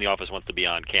nobody else in the office wants to be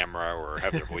on camera or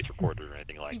have their voice recorded or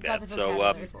anything like You've that. got the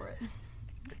vocabulary for it.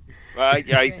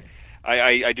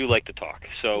 I do like to talk,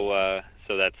 so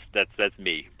that's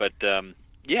me. But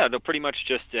Yeah, no, pretty much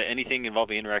just anything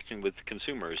involving interacting with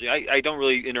consumers. I don't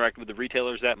really interact with the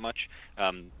retailers that much.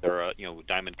 There are,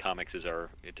 Diamond Comics is our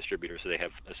distributor, so they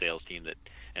have a sales team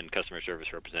and customer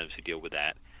service representatives who deal with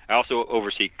that. I also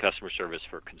oversee customer service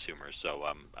for consumers, so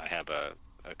I have a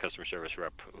customer service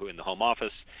rep who in the home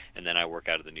office, and then I work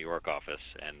out of the New York office,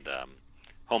 and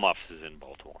home office is in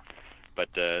Baltimore. But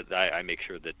I make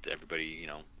sure that everybody,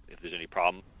 if there's any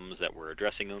problems, that we're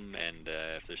addressing them, and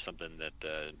if there's something that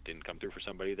didn't come through for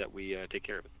somebody, that we take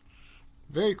care of it.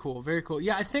 Very cool, very cool.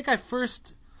 Yeah, I think I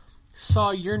first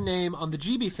saw your name on the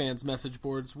GB fans message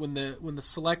boards when the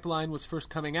Select line was first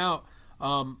coming out.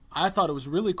 I thought it was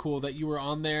really cool that you were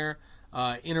on there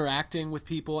interacting with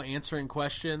people, answering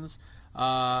questions,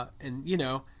 and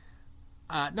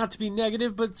not to be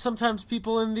negative, but sometimes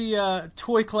people in the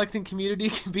toy collecting community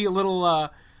can be a little,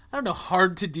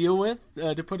 hard to deal with,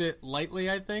 to put it lightly,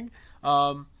 I think.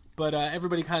 But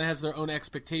everybody kind of has their own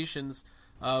expectations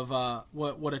of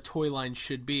what a toy line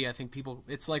should be. I think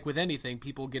it's like with anything,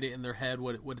 people get it in their head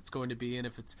what it's going to be, and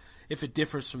if it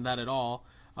differs from that at all.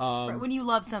 Right, when you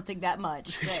love something that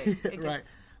much, right? Right.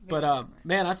 But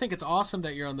man, I think it's awesome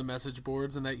that you're on the message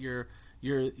boards and that you're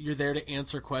there to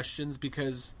answer questions,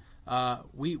 because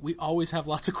we always have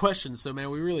lots of questions. So man,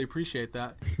 we really appreciate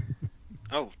that.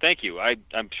 Oh, thank you.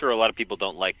 I'm sure a lot of people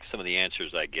don't like some of the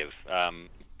answers I give,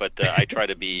 but I try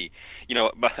to be,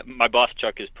 my boss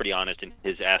Chuck is pretty honest in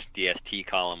his Ask DST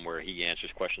column, where he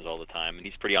answers questions all the time, and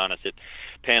he's pretty honest at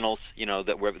panels,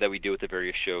 that we do at the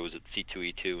various shows at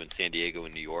C2E2 in San Diego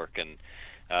and New York, and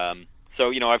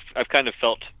so I've kind of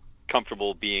felt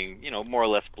comfortable being more or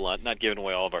less blunt, not giving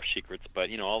away all of our secrets, but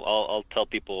I'll tell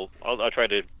people, I'll try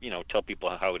to tell people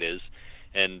how it is.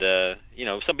 And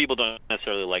some people don't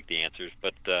necessarily like the answers,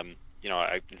 but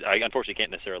I unfortunately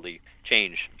can't necessarily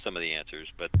change some of the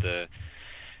answers. But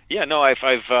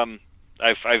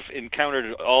I've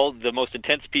encountered all the most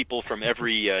intense people from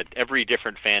every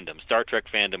different fandom: Star Trek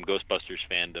fandom, Ghostbusters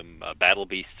fandom, Battle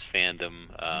Beasts fandom,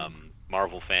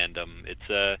 Marvel fandom.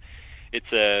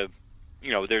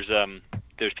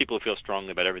 There's people who feel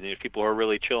strongly about everything. There's people who are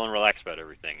really chill and relaxed about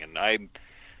everything, and I'm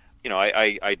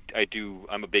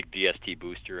a big DST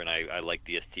booster, and I liked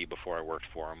DST before I worked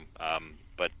for them.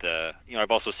 But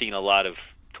I've also seen a lot of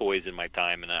toys in my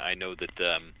time, and I know that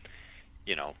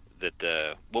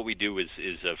what we do is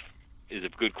of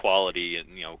good quality, and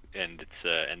and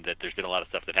that there's been a lot of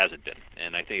stuff that hasn't been,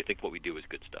 and I think what we do is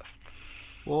good stuff.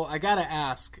 Well, I gotta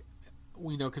ask,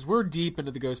 because we're deep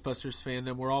into the Ghostbusters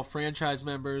fandom. We're all franchise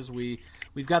members. We've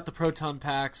got the proton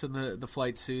packs and the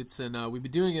flight suits, and we've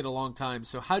been doing it a long time.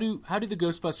 So how do the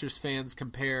Ghostbusters fans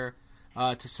compare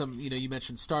to some? You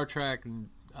mentioned Star Trek and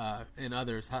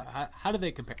others. How do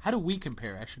they compare? How do we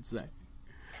compare, I should say?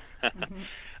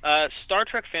 Star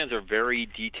Trek fans are very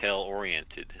detail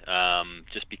oriented,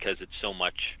 just because it's so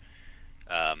much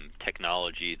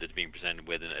technology that's being presented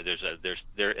with, and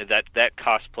that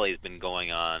cosplay has been going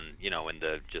on, and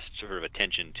the just sort of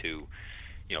attention to,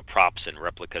 props and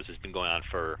replicas has been going on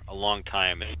for a long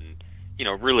time, and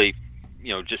really,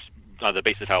 just on the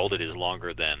basis of how old it is,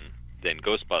 longer than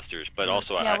Ghostbusters, but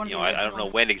also I don't know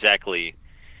when exactly.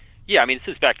 Yeah, I mean,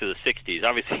 since back to the 60s.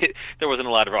 Obviously, there wasn't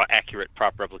a lot of accurate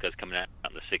prop replicas coming out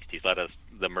in the 60s. A lot of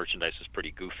the merchandise was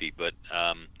pretty goofy, but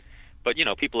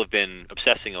people have been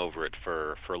obsessing over it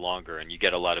for longer, and you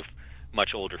get a lot of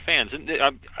much older fans. And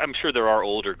I'm sure there are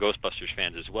older Ghostbusters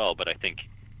fans as well, but I think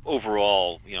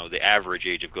overall, the average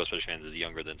age of Ghostbusters fans is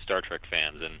younger than Star Trek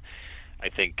fans. And I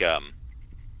think,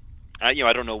 I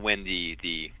don't know when the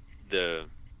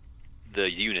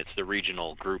units, the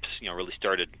regional groups, really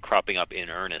started cropping up in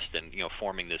earnest and,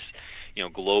 forming this,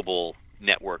 global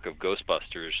network of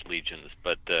Ghostbusters legions.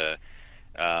 But,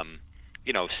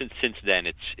 since then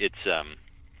it's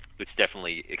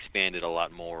definitely expanded a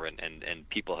lot more, and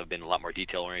people have been a lot more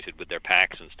detail oriented with their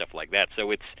packs and stuff like that.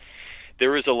 So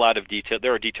there is a lot of detail.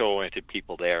 There are detail oriented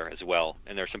people there as well,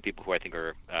 and there are some people who I think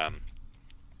are,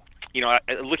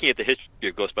 looking at the history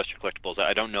of Ghostbuster collectibles,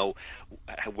 I don't know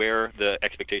where the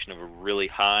expectation of a really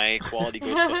high quality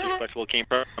Ghostbuster collectible came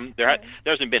from. There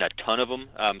hasn't been a ton of them,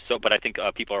 but I think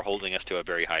people are holding us to a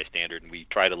very high standard, and we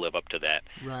try to live up to that.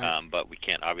 Right. But we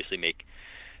can't obviously make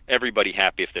everybody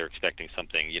happy if they're expecting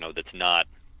something, that's not,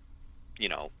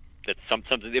 that's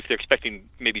something if they're expecting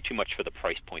maybe too much for the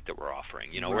price point that we're offering.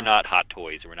 Right. We're not Hot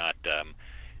Toys. We're not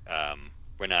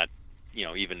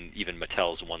even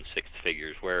Mattel's 1/6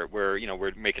 figures, where we're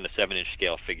making a 7-inch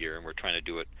scale figure, and we're trying to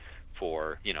do it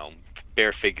for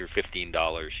bare figure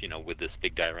 $15, with this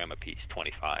big diorama piece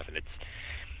 $25, and it's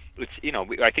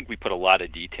I think we put a lot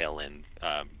of detail in,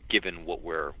 given what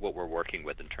we're working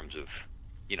with in terms of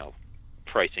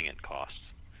pricing and costs.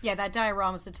 Yeah, that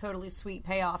diorama is a totally sweet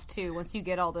payoff, too, once you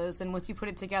get all those. And once you put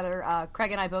it together,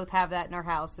 Craig and I both have that in our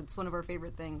house. It's one of our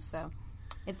favorite things, so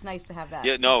it's nice to have that.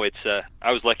 Yeah, no, it's.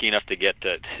 I was lucky enough to get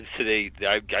today.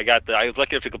 I was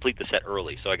lucky enough to complete the set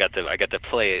early, so I got to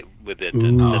play it with it.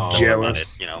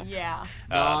 Jealous. On it, Yeah.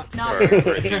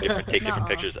 For a few different, take different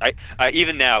pictures. I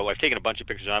even now I've taken a bunch of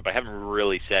pictures on it, but I haven't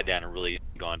really sat down and really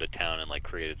gone to town and like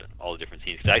created all the different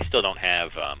scenes because I still don't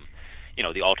have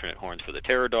the alternate horns for the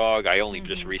Terror Dog. I only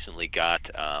just recently got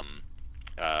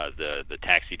the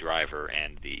taxi driver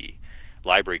and the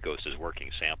library ghost as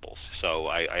working samples. So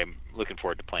I'm looking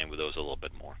forward to playing with those a little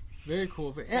bit more. Very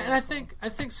cool. And I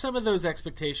think some of those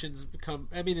expectations become.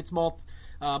 I mean, it's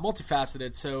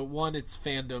multifaceted. So one, it's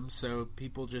fandom. So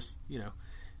people just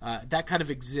that kind of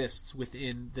exists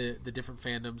within the different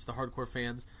fandoms, the hardcore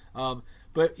fans.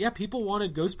 But yeah, people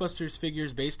wanted Ghostbusters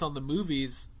figures based on the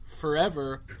movies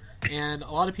forever, and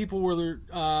a lot of people were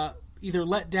either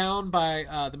let down by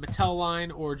the Mattel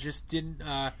line or just didn't.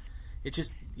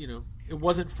 It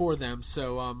wasn't for them.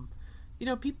 So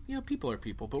people are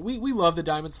people. But we love the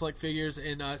Diamond Select figures,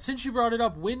 and since you brought it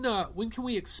up, when can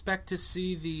we expect to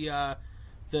see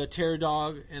the Terror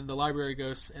Dog and the Library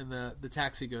Ghosts and the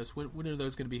Taxi Ghost? When are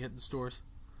those going to be hitting stores?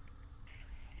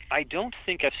 I don't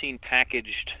think I've seen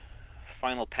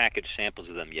final package samples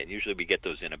of them yet. Usually we get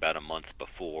those in about a month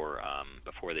before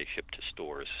they ship to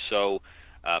stores. So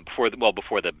before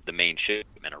the main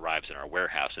shipment arrives in our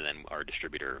warehouse, and then our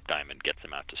distributor Diamond gets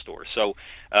them out to stores. So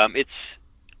I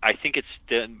think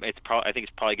it's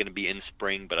probably going to be in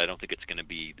spring, but I don't think it's going to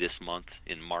be this month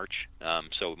in March.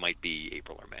 So it might be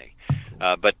April or May.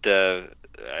 But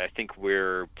I think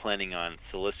we're planning on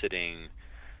soliciting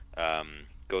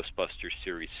Ghostbusters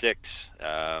Series 6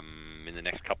 in the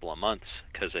next couple of months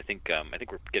because I think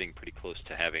we're getting pretty close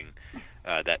to having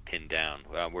that pinned down.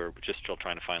 We're just still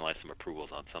trying to finalize some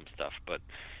approvals on some stuff, but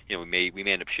we may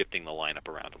end up shifting the lineup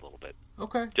around a little bit.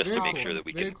 Okay, just to make sure that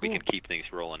we can keep things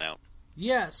rolling out.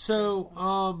 Yeah.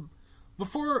 So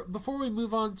before we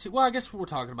move on to, well, I guess we're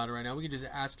talking about it right now. We can just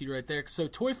ask you right there. So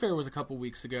Toy Fair was a couple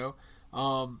weeks ago.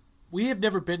 We have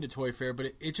never been to Toy Fair,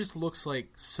 but it just looks like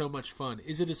so much fun.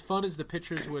 Is it as fun as the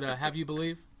pictures would have you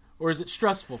believe, or is it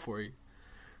stressful for you?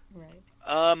 Right.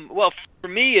 Well, for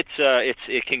me, it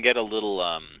can get a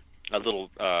little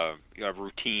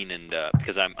routine, and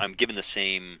because I'm given the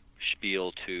same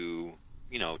spiel to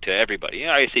everybody.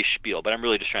 I say spiel, but I'm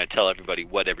really just trying to tell everybody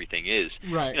what everything is.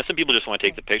 Right. Some people just want to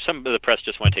take the pictures. Some of the press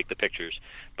just want to take the pictures.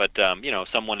 But,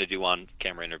 some want to do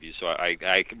on-camera interviews. So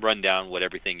I run down what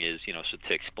everything is, so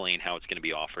to explain how it's going to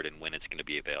be offered and when it's going to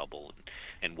be available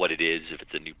and what it is, if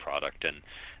it's a new product. And,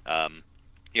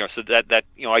 so that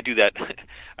I do that.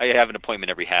 I have an appointment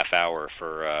every half hour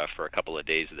for a couple of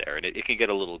days there. And it can get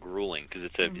a little grueling because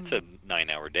it's a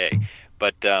 9-hour day.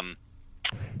 But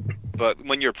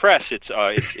when you're press,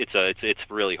 it's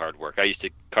really hard work. I used to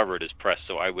cover it as press,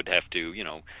 so I would have to,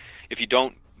 if you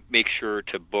don't make sure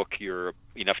to book your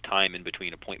enough time in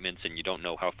between appointments, and you don't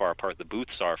know how far apart the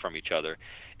booths are from each other,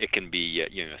 it can be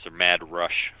it's a mad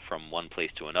rush from one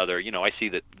place to another. I see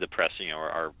that the press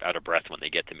are out of breath when they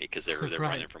get to me because they're Right.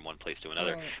 running from one place to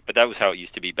another. Right. But that was how it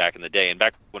used to be back in the day. And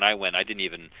back when I went, I didn't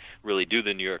even really do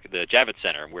the Javits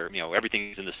Center where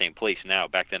everything's in the same place now.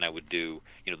 Back then I would do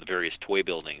the various toy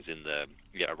buildings in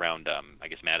around I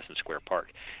guess Madison Square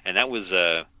Park, and that was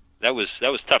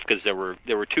tough because there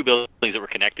were two buildings that were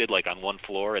connected like on one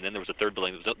floor, and then there was a third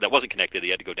building that wasn't connected.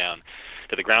 You had to go down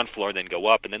to the ground floor and then go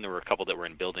up, and then there were a couple that were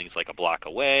in buildings like a block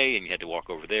away, and you had to walk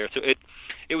over there. So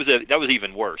that was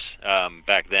even worse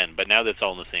back then. But now that it's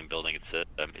all in the same building,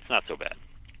 it's not so bad.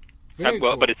 Very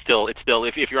cool. But it's still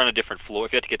if you're on a different floor,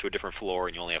 if you have to get to a different floor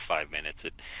and you only have 5 minutes,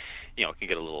 it can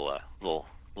get a little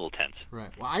tense.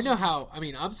 Right. Well, I know how. I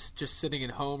mean, I'm just sitting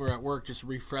at home or at work, just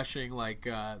refreshing like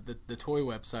the toy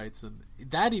websites, and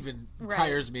that even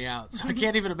tires me out. So I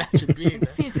can't even imagine being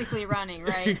there. Physically running,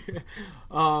 right?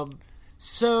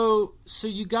 So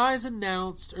you guys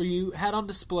announced, or you had on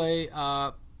display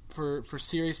for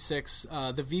Series 6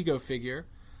 the Vigo figure,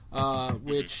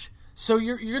 which. So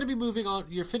you're going to be moving on.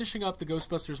 You're finishing up the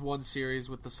Ghostbusters 1 series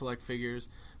with the select figures,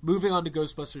 moving on to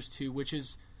Ghostbusters 2, which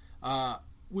is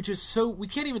so we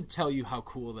can't even tell you how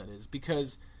cool that is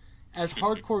because as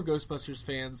hardcore Ghostbusters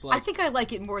fans, like I think I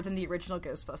like it more than the original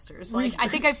Ghostbusters. Like I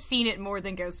think I've seen it more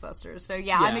than Ghostbusters. So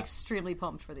yeah. I'm extremely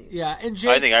pumped for these. Yeah, and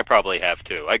I think I probably have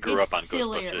too. I grew It's up on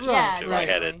sillier. Ghostbusters Yeah, too.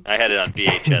 definitely. I had it on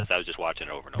VHS. I was just watching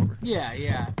it over and over. Yeah.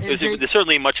 And It's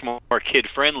certainly much more kid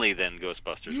friendly than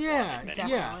Ghostbusters. Yeah,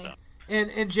 definitely. So.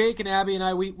 And Jake and Abby and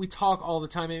I we talk all the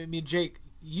time. I mean, Jake,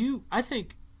 I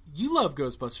think you love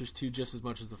Ghostbusters 2 just as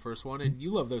much as the first one, and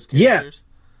you love those characters.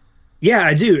 Yeah,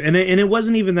 I do, and it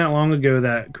wasn't even that long ago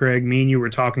that Craig, me and you were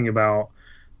talking about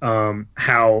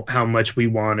how much we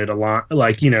wanted a lot,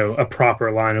 like, a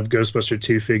proper line of Ghostbuster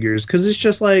 2 figures, because it's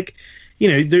just like,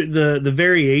 the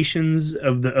variations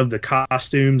of the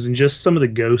costumes and just some of the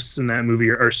ghosts in that movie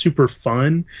are super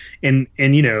fun, and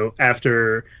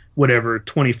after whatever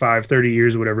 25, 30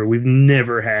 years or whatever, we've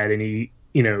never had any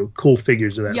cool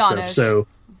figures of that Janos. stuff.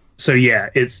 So yeah,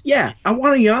 I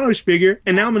want a Janos figure,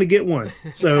 and now I'm gonna get one.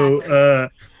 So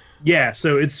Exactly.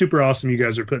 so it's super awesome you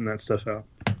guys are putting that stuff out.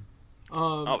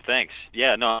 Oh, thanks.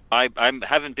 Yeah, no, I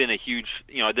haven't been a huge,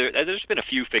 there's been a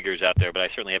few figures out there, but I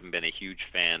certainly haven't been a huge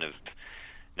fan of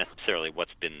necessarily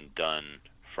what's been done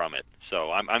from it.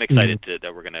 So I'm excited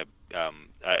that we're gonna,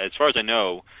 as far as I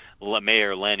know,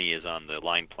 Mayor Lenny is on the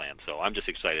line plan, so I'm just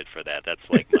excited for that. That's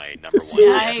like my number one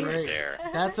Nice. fan right there.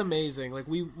 That's amazing. Like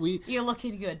we You're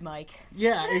looking good, Mike.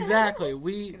 yeah, exactly.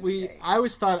 I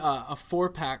always thought a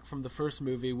 4-pack from the first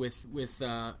movie with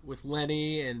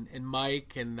Lenny and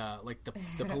Mike and like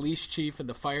the police chief and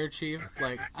the fire chief.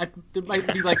 Like there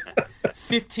might be like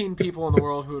 15 people in the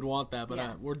world who would want that,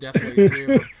 but we're definitely 3 of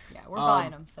them. Yeah, we're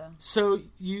buying them, so. So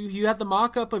you had the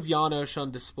mock-up of Janos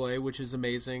on display, which is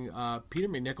amazing. Peter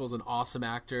McNichol's an awesome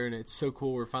actor, and it's so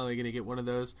cool we're finally going to get one of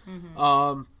those.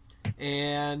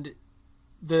 And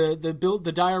the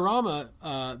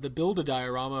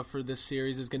build-a-diorama for this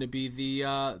series is going to be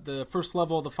the first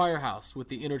level of the firehouse with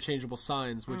the interchangeable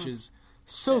signs, which is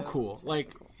so cool.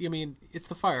 Like, I mean, it's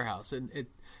the firehouse, and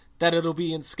that it'll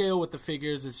be in scale with the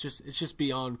figures. It's just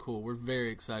beyond cool. We're very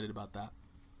excited about that.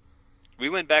 We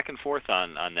went back and forth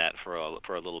on that for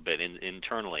a little bit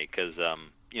internally, because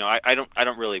I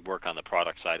don't really work on the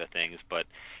product side of things, but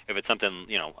if it's something,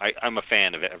 I'm a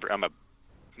fan of it. I'm a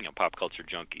pop culture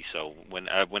junkie, so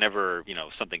whenever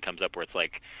something comes up where it's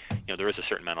like there is a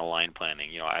certain amount of line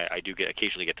planning, I do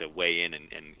occasionally get to weigh in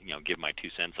and give my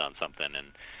 2 cents on something,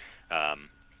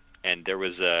 and there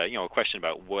was a question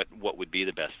about what would be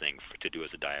the best thing to do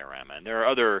as a diorama, and there are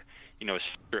other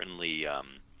certainly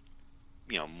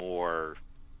more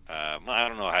I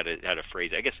don't know how to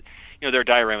phrase it. I guess there are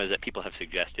dioramas that people have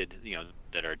suggested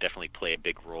that are definitely play a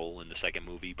big role in the second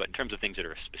movie, but in terms of things that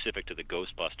are specific to the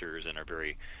Ghostbusters and are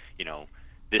very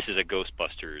this is a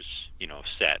Ghostbusters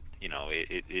set,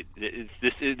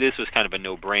 this was kind of a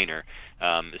no-brainer,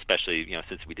 especially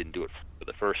since we didn't do it for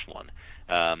the first one,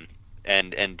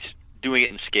 and doing it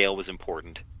in scale was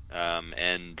important,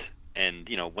 and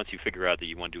once you figure out that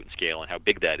you want to do it in scale and how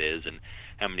big that is and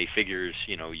how many figures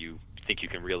you think you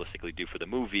can realistically do for the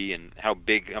movie and how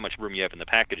much room you have in the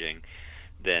packaging,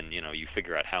 then you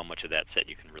figure out how much of that set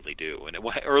you can really do. And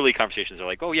early conversations are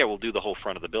like, oh yeah, we'll do the whole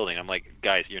front of the building. I'm like,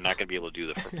 guys, you're not going to be able to do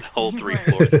the whole 3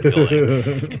 floors of the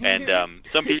building. And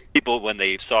some people, when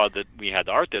they saw that we had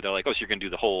the art there, they're like, oh, so you're going to do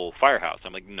the whole firehouse.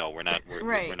 I'm like, no, we're not.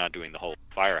 We're not doing the whole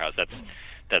firehouse. That's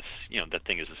that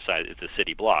thing is the size. It's a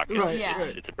city block. Right.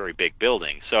 It's a very big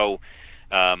building. So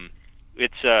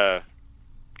it's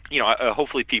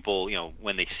hopefully people,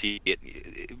 when they see it,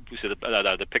 so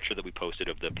the picture that we posted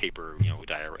of the paper,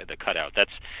 the cutout,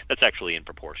 that's actually in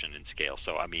proportion in scale.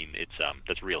 So I mean, it's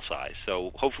that's real size.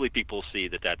 So hopefully people see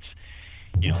that that's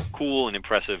cool and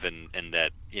impressive, and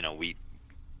that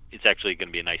it's actually going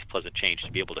to be a nice, pleasant change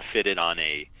to be able to fit it on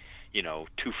a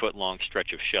 2-foot long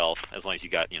stretch of shelf, as long as you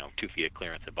got 2 feet of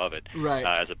clearance above it, Right.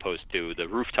 As opposed to the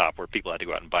rooftop where people had to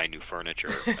go out and buy new furniture,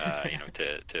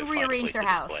 to Rearrange their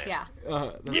house, display. yeah.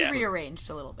 It was rearranged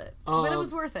a little bit, but it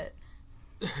was worth it.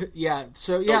 Yeah.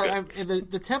 So yeah, and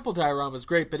the temple diorama is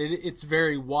great, but it's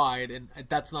very wide, and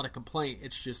that's not a complaint.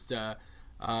 It's just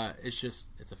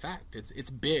it's a fact. It's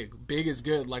big. Big is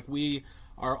good. Like, we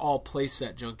are all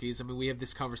playset junkies. I mean, we have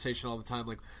this conversation all the time.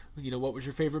 Like, what was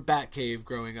your favorite Batcave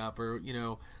growing up, or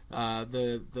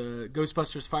the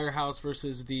Ghostbusters Firehouse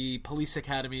versus the Police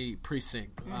Academy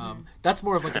precinct. That's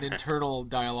more of like an internal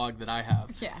dialogue that I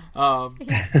have. Yeah.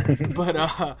 But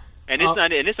and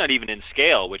it's not even in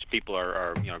scale, which people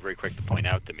are very quick to point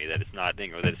out to me that it's not,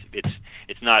 that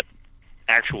it's not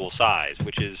actual size,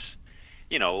 which is,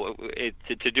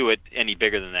 to do it any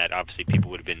bigger than that, obviously people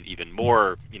would have been even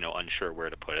more, unsure where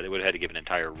to put it. They would have had to give an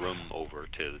entire room over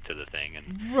to the thing,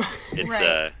 and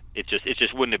it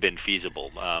just wouldn't have been feasible.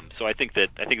 So I think the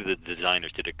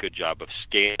designers did a good job of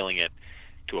scaling it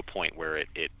to a point where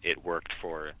it worked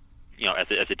for, as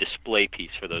a display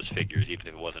piece for those figures, even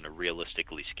if it wasn't a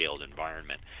realistically scaled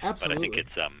environment. Absolutely. But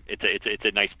I think it's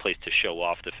a nice place to show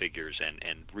off the figures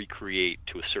and recreate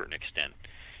to a certain extent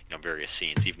various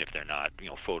scenes, even if they're not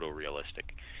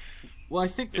photorealistic. Well, I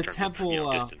think the temple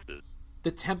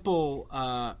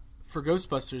for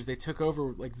Ghostbusters, they took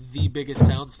over like the biggest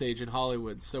soundstage in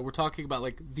Hollywood. So we're talking about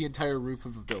like the entire roof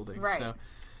of a building. Right. So,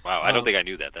 Wow, I don't think I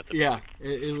knew that. That's amazing.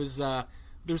 it was.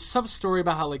 There was some story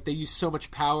about how like they used so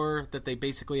much power that they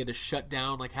basically had to shut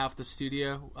down like half the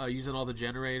studio using all the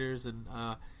generators, and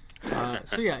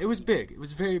so yeah, it was big. It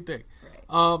was very big.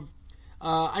 Right.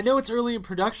 I know it's early in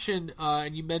production,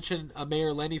 and you mentioned a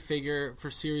Mayor Lenny figure for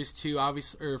Series 2,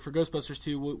 obviously, or for Ghostbusters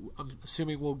 2. I'm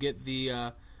assuming we'll get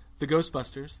the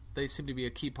Ghostbusters. They seem to be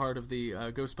a key part of the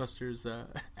Ghostbusters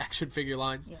action figure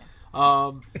lines. Yeah.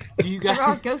 Do you guys? There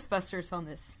are Ghostbusters on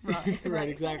this. Right,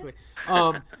 exactly.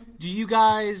 Do you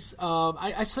guys?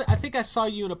 I think I saw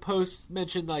you in a post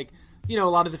mention like a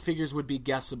lot of the figures would be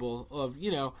guessable. Of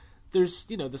there's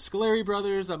the Scolari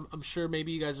brothers. I'm sure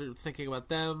maybe you guys are thinking about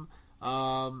them.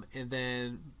 And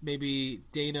then maybe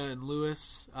Dana and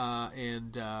Lewis,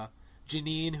 and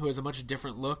Janine, who has a much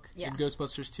different look in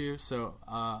Ghostbusters 2. So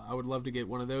I would love to get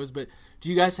one of those. But do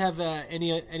you guys have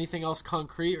anything else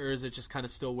concrete, or is it just kind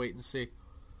of still wait and see?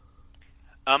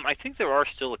 I think there are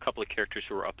still a couple of characters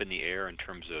who are up in the air in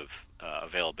terms of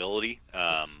availability,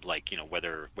 like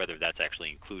whether that's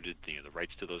actually included, the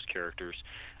rights to those characters.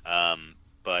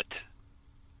 But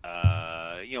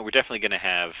we're definitely going to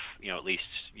have at least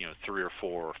 3 or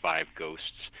 4 or 5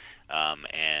 ghosts,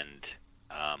 and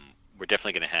we're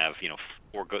definitely going to have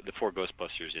the 4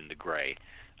 Ghostbusters in the gray,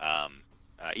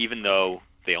 even though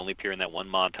they only appear in that one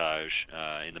montage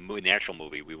in the actual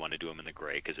movie. We want to do them in the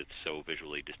gray because it's so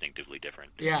visually distinctively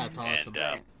different. Yeah, it's awesome.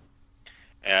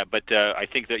 And, but I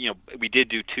think that we did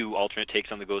do 2 alternate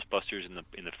takes on the Ghostbusters in the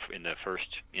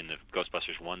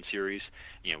Ghostbusters 1 series.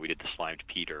 We did the slimed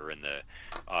Peter and the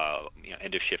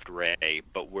end of shift Ray.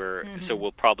 But so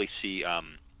we'll probably see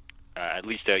at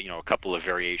least a couple of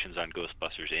variations on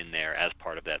Ghostbusters in there as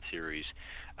part of that series,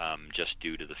 just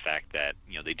due to the fact that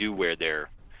they do wear their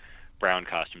brown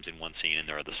costumes in one scene, and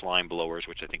there are the slime blowers,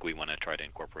 which I think we want to try to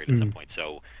incorporate at some point.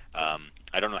 So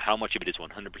I don't know how much of it is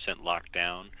 100% locked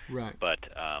down, right? But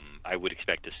I would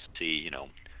expect to see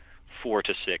 4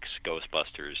 to 6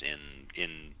 Ghostbusters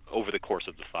in over the course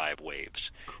of the 5 waves,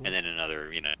 cool. And then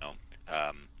another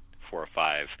 4 or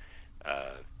 5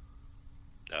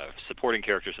 supporting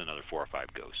characters, and another 4 or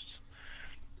 5 ghosts.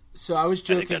 So I was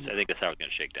joking. I think that's how it's going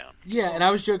to shake down. Yeah, and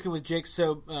I was joking with Jake.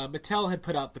 So Mattel had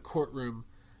put out the Courtroom,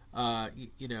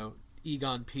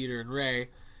 Egon, Peter, and Ray,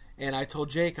 and I told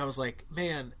Jake, I was like,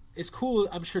 man, it's cool.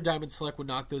 I'm sure Diamond Select would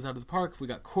knock those out of the park if we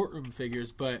got Courtroom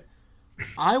figures, but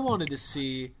I wanted to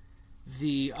see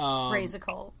the Ray's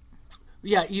Occult.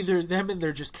 Yeah, either them in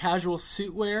their just casual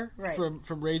suit wear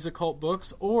from Ray's Occult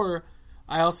books, or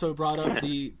I also brought up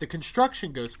the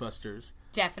construction Ghostbusters.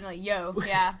 Definitely, yeah.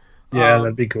 Yeah,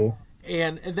 that'd be cool.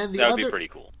 And then that would be pretty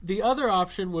cool. The other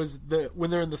option was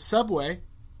when they're in the subway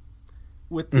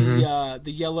with the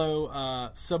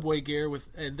yellow subway gear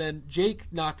and then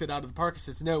Jake knocked it out of the park and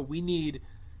says, no, we need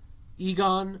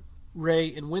Egon,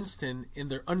 Ray, and Winston in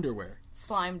their underwear.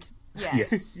 Slimed,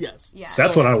 yes. Yes. Yeah.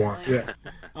 That's what I want, yeah.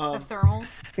 The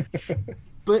thermals.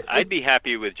 But I'd be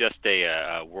happy with just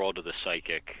a World of the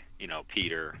Psychic,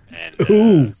 Peter, and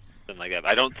something like that.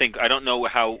 I don't know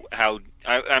how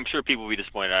I'm sure people will be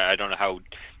disappointed. I don't know how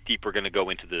deep we're going to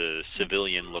go into the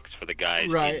civilian looks for the guys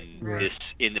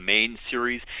in the main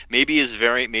series. Maybe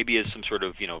as some sort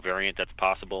of variant that's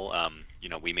possible.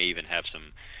 We may even have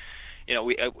some.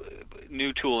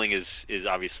 New tooling is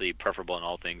obviously preferable in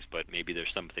all things, but maybe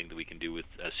there's something that we can do with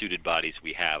suited bodies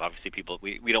we have. Obviously,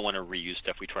 we don't want to reuse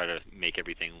stuff. We try to make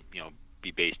everything be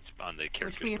based on the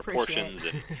character's proportions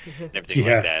and everything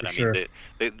like that. I mean,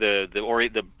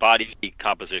 the body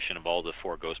composition of all the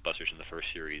 4 Ghostbusters in the first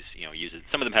series, uses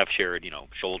some of them have shared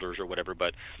shoulders or whatever,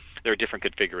 but there are different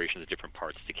configurations of different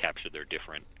parts to capture their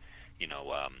different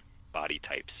body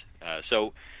types.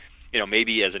 So.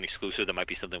 Maybe as an exclusive, that might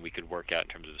be something we could work out in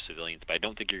terms of civilians, but I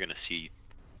don't think you're going to see,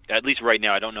 at least right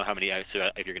now, I don't know how many, if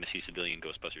you're going to see civilian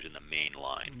Ghostbusters in the main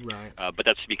line. Right. But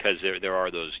that's because there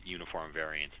are those uniform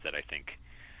variants that I think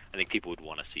people would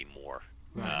want to see more.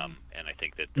 Right. And I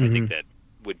think that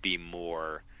would be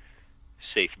more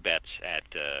safe bets at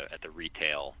the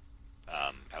retail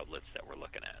outlets that we're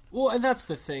looking at. Well, and that's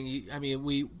the thing. I mean,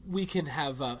 we can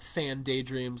have fan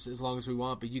daydreams as long as we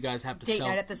want, but you guys have to Date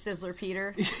night at the Sizzler,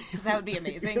 Peter, because that would be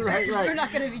amazing. Right. We're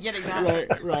not going to be getting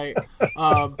that. Right.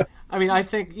 I mean, I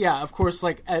think, of course,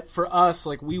 like for us,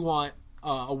 like we want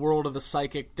a World of the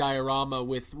Psychic diorama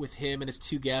with him and his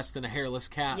 2 guests and a hairless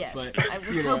cat. Yes, but I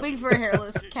was hoping for a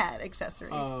hairless cat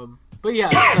accessory. But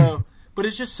yeah, so. But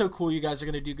it's just so cool you guys are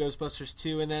going to do Ghostbusters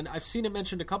 2. And then I've seen it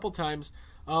mentioned a couple times.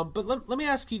 But let me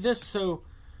ask you this. So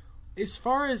as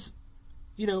far as,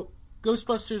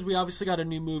 Ghostbusters, we obviously got a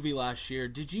new movie last year.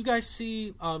 Did you guys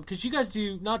see, because you guys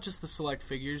do not just the select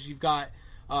figures, you've got,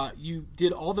 you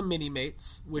did all the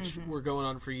Mini-Mates, which were going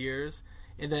on for years,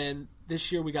 and then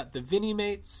this year we got the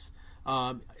Vini-Mates,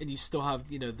 and you still have,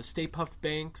 the Stay Puft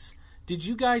Banks. Did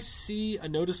you guys see a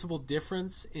noticeable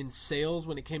difference in sales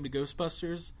when it came to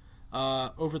Ghostbusters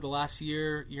over the last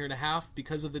year and a half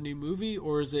because of the new movie,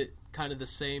 or is it kind of the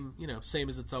same, same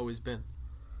as it's always been?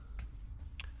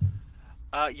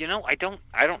 I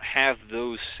don't have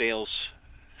those sales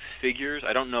figures.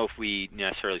 I don't know if we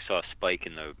necessarily saw a spike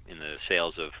in the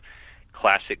sales of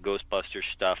classic Ghostbusters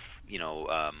stuff,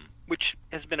 which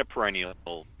has been a perennial,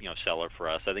 seller for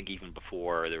us. I think even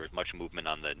before there was much movement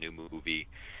on the new movie,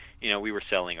 we were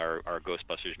selling our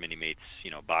Ghostbusters Mini-Mates,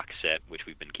 box set, which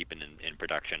we've been keeping in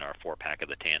production, our 4-pack of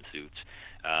the tan suits.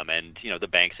 And the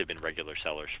banks have been regular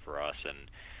sellers for us.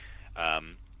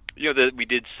 And, we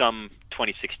did some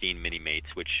 2016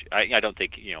 Mini-Mates, which I don't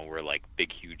think, were like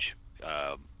big, huge,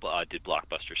 did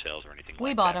blockbuster sales or anything like that.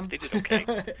 We bought them. They did okay.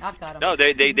 I've got them. No,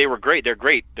 they were great. They're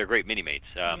great Mini-Mates.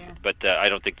 But I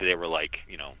don't think that they were like,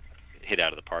 hit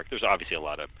out of the park. There's obviously a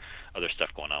lot of other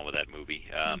stuff going on with that movie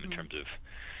in terms of,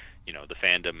 the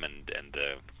fandom and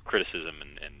the criticism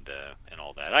and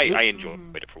all that. I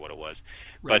enjoyed it for what it was.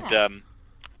 But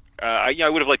I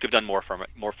would have liked to have done more from it,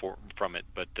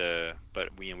 but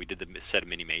we did the set of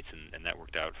Mini-Mates and that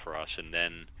worked out for us. And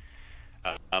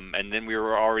then we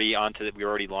were already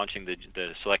launching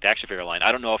the select action figure line.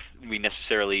 I don't know if we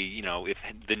necessarily, if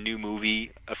the new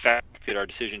movie affected our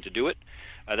decision to do it.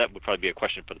 That would probably be a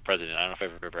question for the president. I don't know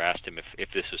if I've ever asked him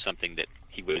if this was something that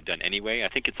he would have done anyway. I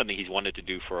think it's something he's wanted to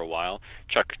do for a while.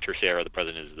 Chuck Tercero, the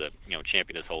president, is the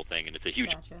champion of this whole thing, and it's a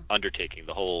huge undertaking,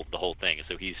 the whole thing.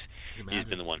 So he's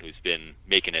been the one who's been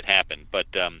making it happen. But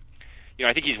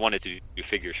I think he's wanted to do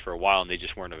figures for a while, and they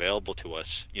just weren't available to us.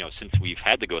 Since we've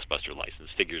had the Ghostbuster license,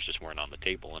 figures just weren't on the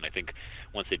table. And I think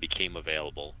once they became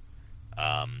available,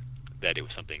 that it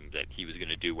was something that he was going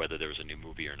to do, whether there was a new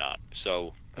movie or not.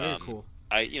 So very cool.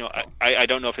 I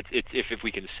don't know if if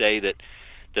we can say that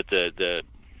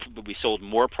we sold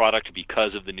more product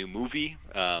because of the new movie,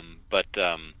 but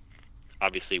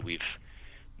obviously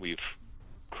we've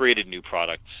created new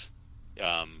products,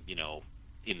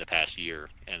 in the past year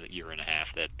and a half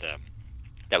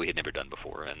that we had never done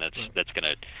before, and that's going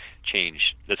to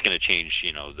change. That's going to change,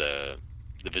 the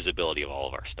visibility of all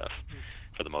of our stuff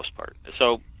for the most part.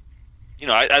 So,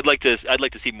 I'd like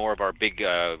to see more of our big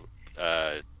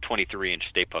 23-inch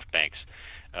Stay Puft Banks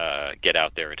get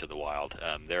out there into the wild.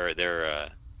 They're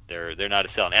not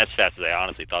selling as fast as I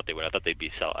honestly thought they would. I thought they'd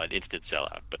be an instant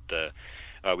sellout, but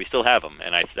we still have them.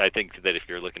 And I think that if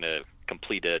you're looking to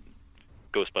complete a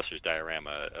Ghostbusters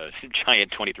diorama, a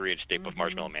giant 23-inch Stay Puft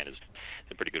Marshmallow Man is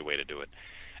a pretty good way to do it.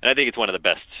 And I think it's one of the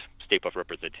best Stay Puft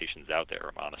representations out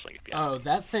there, honestly. If you ask me.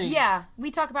 That thing. Yeah,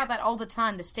 we talk about that all the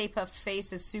time. The Stay Puft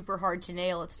face is super hard to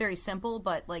nail. It's very simple,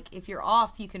 but like if you're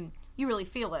off, you really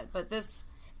feel it. But this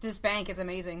bank is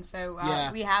amazing. So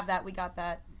we have that. We got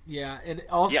that. Yeah, and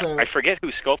also... Yeah, I forget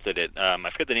who sculpted it. I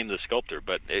forget the name of the sculptor,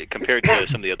 but compared to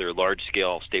some of the other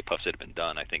large-scale Stay Puffs that have been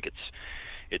done, I think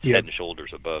it's head and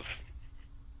shoulders above.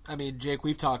 I mean, Jake,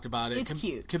 we've talked about it. It's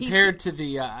cute. Compared to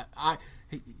the...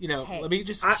 let me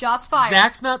just... Shots fired.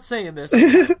 Zach's not saying this.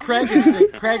 Craig is saying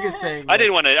this. I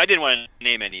didn't want to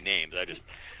name any names. I just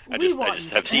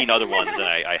have seen other ones, and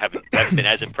I haven't been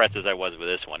as impressed as I was with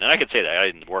this one. And I could say that I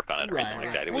didn't work on it or anything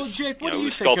like that. It was, Jake, what do you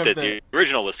was think sculpted, of the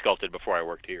original was sculpted before I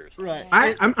worked here. So. Right.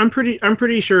 I'm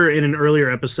pretty sure in an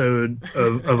earlier episode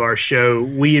of our show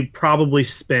we had probably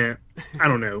spent, I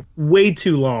don't know, way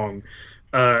too long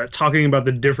talking about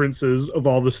the differences of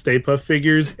all the Stay Puft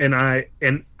figures, and I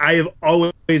have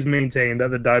always maintained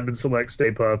that the Diamond Select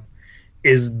Stay Puft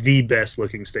is the best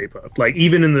looking Stay Puft. Like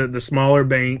even in the smaller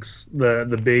banks,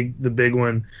 the big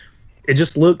one, it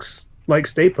just looks like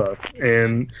Stay Puft.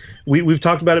 And we've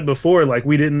talked about it before. Like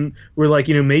we're like,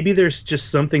 maybe there's just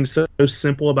something so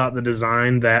simple about the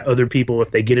design that other people,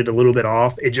 if they get it a little bit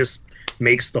off, it just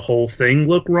makes the whole thing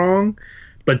look wrong.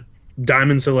 But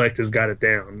Diamond Select has got it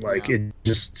down. Like it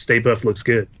just Stay Puft looks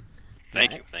good.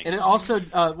 Thank you. And it also,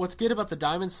 what's good about the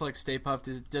Diamond Select Stay Puft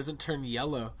is it doesn't turn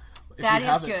yellow. That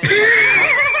is good.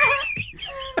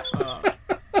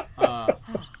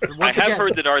 I have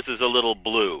heard that ours is a little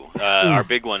blue. Our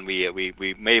big one, we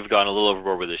may have gone a little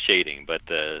overboard with the shading, but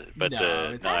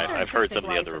I've heard some of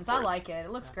the other reports. I like it.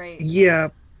 It looks great. Yeah.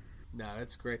 No,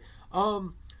 it's great.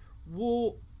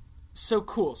 Well, so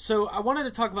cool. So I wanted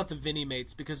to talk about the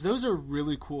Vini-Mates because those are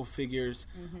really cool figures.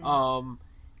 Mm-hmm.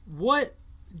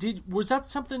 Was that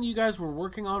something you guys were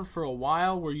working on for a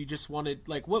while, where you just wanted,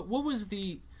 like, what was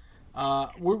the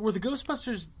were the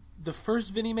Ghostbusters the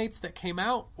first Vinimates that came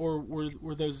out, or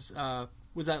were those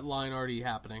was that line already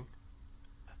happening?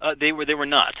 They were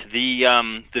not. The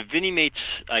Vinimates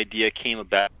idea came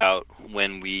about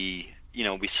when we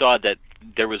saw that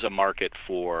there was a market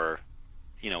for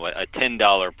a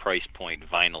 $10 price point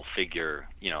vinyl figure.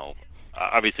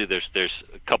 Obviously there's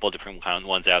a couple of different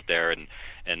ones out there,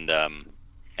 and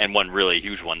one really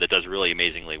huge one that does really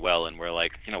amazingly well. And we're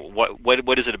like,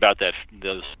 what is it about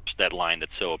that line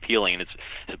that's so appealing? And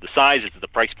it's the size, it's the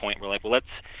price point. We're like, well,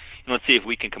 let's see if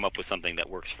we can come up with something that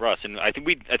works for us. And I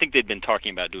think they'd been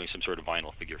talking about doing some sort of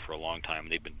vinyl figure for a long time.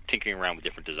 They've been tinkering around with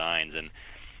different designs and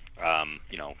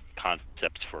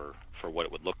concepts for what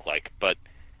it would look like. But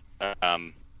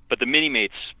the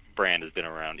Minimates brand has been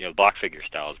around. Block figure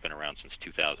style has been around since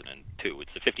 2002.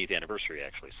 It's the 50th anniversary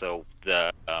actually. So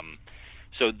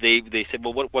they said,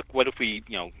 well, what if we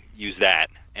use that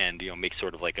and make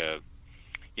sort of like a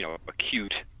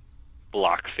cute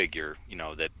block figure,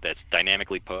 that's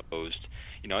dynamically posed.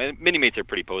 And Minimates are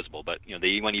pretty posable, but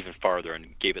they went even farther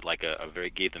and gave it like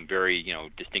gave them very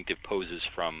distinctive poses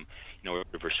from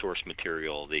whatever source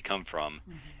material they come from.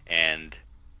 Mm-hmm.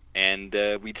 And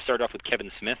we started off with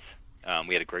Kevin Smith.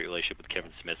 We had a great relationship with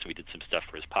Kevin Smith, so we did some stuff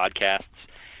for his podcasts.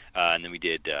 And then we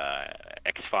did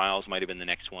X-Files might have been the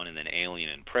next one, and then Alien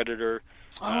and Predator.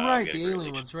 Oh, right, the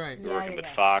Alien one's right. We're working with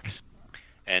Fox.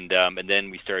 And then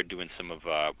we started doing some of,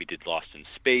 we did Lost in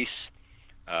Space,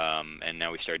 and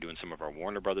now we started doing some of our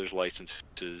Warner Brothers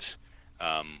licenses.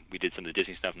 We did some of the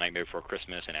Disney stuff, Nightmare Before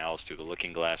Christmas and Alice Through the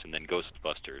Looking Glass, and then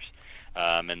Ghostbusters.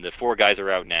 And the 4 guys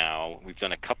are out now. We've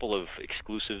done a couple of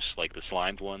exclusives, like the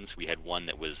slimed ones. We had one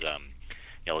that was,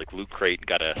 like Loot Crate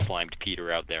got a slimed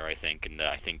Peter out there, I think, and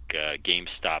I think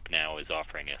GameStop now is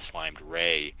offering a slimed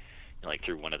Ray, like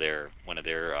through one of their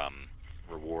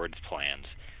rewards plans.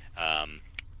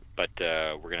 But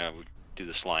we're gonna do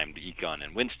the slimed E-Gun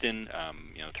and Winston,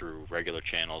 through regular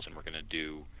channels, and we're gonna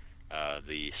do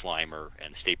the Slimer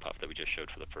and Stay Puft that we just showed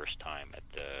for the first time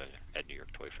at New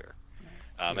York Toy Fair.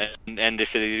 Nice. And if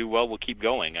they do well, we'll keep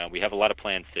going. We have a lot of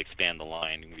plans to expand the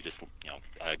line. We just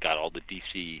got all the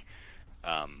DC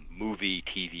movie,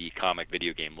 TV, comic,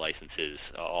 video game licenses,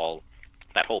 all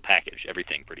that whole package,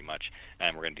 everything pretty much,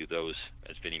 and we're gonna do those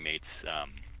as Vinimates.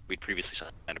 We'd previously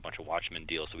signed a bunch of Watchmen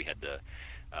deals, so we had the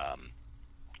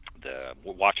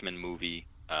Watchmen movie,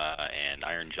 and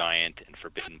Iron Giant, and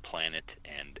Forbidden Planet,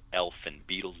 and Elf, and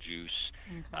Beetlejuice.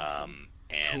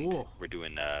 And cool. We're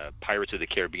doing Pirates of the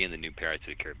Caribbean, the new Pirates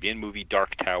of the Caribbean movie,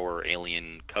 Dark Tower,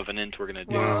 Alien Covenant. We're gonna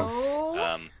do.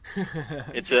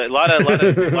 It's a lot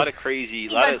of crazy. You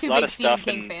got two big Stephen stuff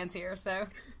King fans here, so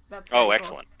that's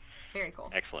excellent. Very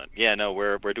cool. Excellent. Yeah, no,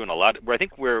 we're doing a lot. I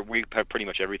think we have pretty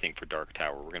much everything for Dark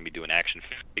Tower. We're going to be doing action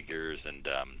figures and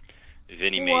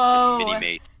Vinimates and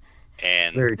Minimates,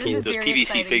 and Very those very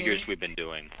PVC figures news. we've been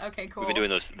doing. Okay, cool. We've been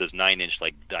doing those 9-inch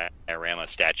like diorama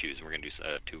statues, and we're going to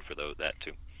do 2 for that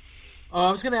too. I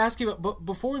was going to ask you, but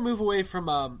before we move away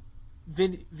from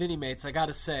Vinimates, I got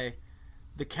to say,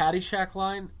 the Caddyshack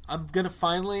line, I'm going to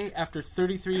finally, after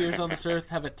 33 years on this earth,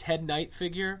 have a Ted Knight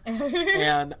figure,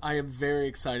 and I am very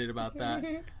excited about that.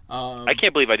 I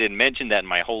can't believe I didn't mention that in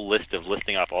my whole list of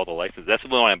listing off all the licenses. That's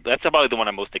probably the one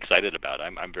I'm most excited about.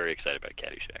 I'm very excited about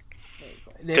Caddyshack.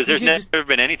 Because there's never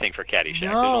been anything for Caddyshack.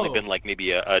 No. There's only been like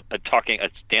maybe a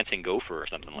dancing gopher or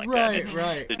something like that.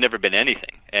 Right. There's never been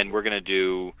anything. And we're going to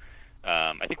do,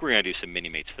 I think we're going to do some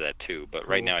Minimates for that too. But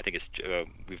cool. right now I think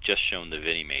we've just shown the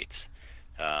Vinimates.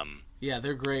 Yeah,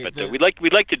 they're great. But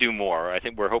we'd like to do more. I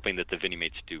think we're hoping that the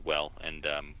Vinimates do well, and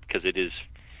because it is,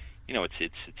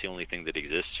 it's the only thing that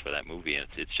exists for that movie, and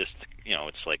it's just,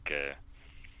 it's like,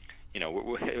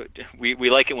 we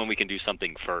like it when we can do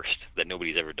something first that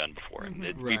nobody's ever done before, and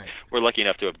we're lucky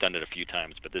enough to have done it a few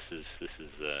times, but this is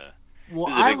a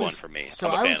big one for me. So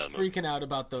I was freaking out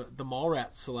about the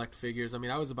Mallrats Select figures. I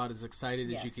mean, I was about as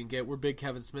excited as you can get. We're big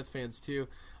Kevin Smith fans too.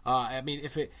 I mean,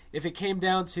 if it came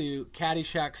down to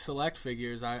Caddyshack Select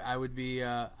figures, I would be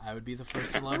the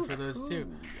first in line for those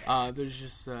too. There's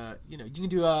just you can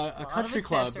do a country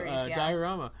club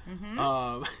diorama.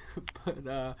 Mm-hmm.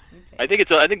 But I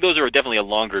think those are definitely a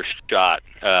longer shot.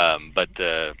 But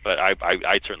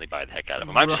I'd certainly buy the heck out of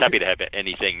them. I'm just happy to have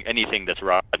anything that's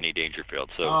Rodney Dangerfield.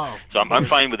 So I'm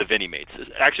fine with the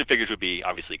Vinimates. Action figures would be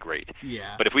obviously great.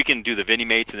 Yeah. But if we can do the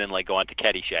Vinimates and then like go on to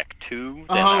Caddyshack 2,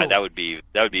 then that would be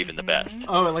even the best.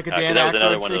 Oh, like a Dan Aykroyd. That was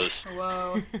another one of those.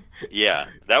 Whoa. Yeah,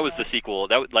 that was the sequel.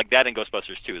 That and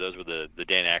Ghostbusters 2. Those were the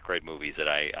Dan Aykroyd movies that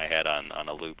I had on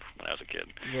a loop when I was a kid.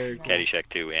 Very cool. Caddyshack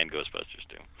 2 and Ghostbusters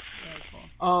 2. Very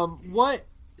cool.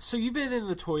 So you've been in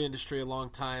the toy industry a long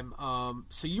time.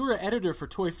 So you were an editor for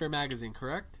Toy Fair magazine,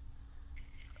 correct?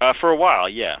 For a while,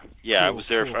 yeah. I Cool, was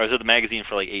there. cool. I was at the magazine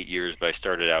for like 8 years, but I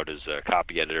started out as a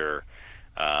copy editor,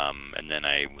 and then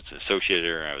I was an associate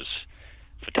editor. I was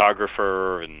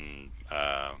photographer, and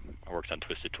I worked on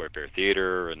Twisted Toy Fair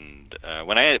Theater. And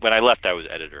when I left, I was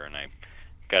editor, and I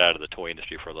got out of the toy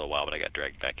industry for a little while, but I got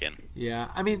dragged back in.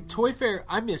 Yeah, I mean, Toy Fair,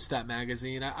 I missed that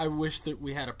magazine. I wish that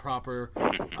we had a proper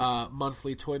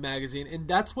monthly toy magazine, and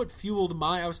that's what fueled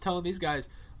I was telling these guys,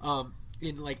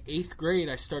 in like 8th grade,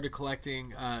 I started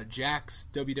collecting Jakks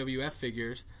WWF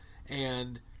figures,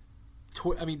 and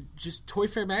just Toy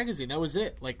Fair magazine. That was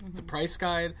it. Like the price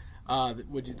guide,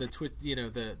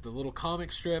 the little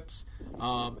comic strips,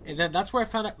 and then that's where I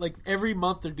found out. Like every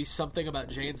month there'd be something about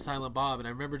Jay and Silent Bob, and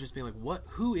I remember just being like, "What?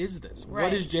 Who is this? Right.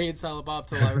 What is Jay and Silent Bob?"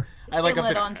 Till I like It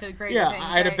led on to greater things,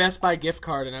 I had a right? Best Buy gift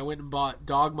card, and I went and bought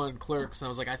Dogma and Clerks, and I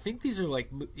was like, "I think these are like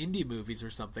indie movies or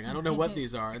something. I don't know what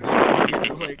these are." And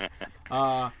then,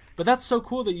 but that's so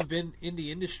cool that you've been in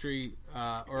the industry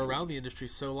or around the industry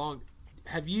so long.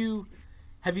 Have you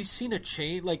seen a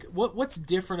change? Like, what's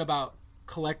different about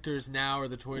collectors now or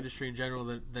the toy industry in general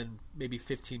than maybe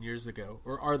 15 years ago?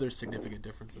 Or are there significant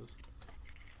differences?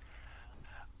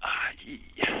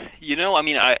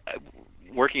 I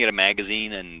working at a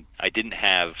magazine, and I didn't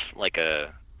have like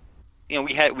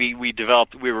we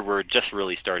developed, we were just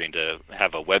really starting to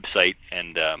have a website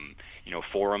and,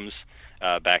 forums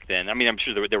back then. I mean, I'm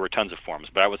sure there were tons of forums,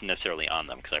 but I wasn't necessarily on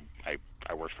them because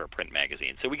I worked for a print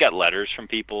magazine. So we got letters from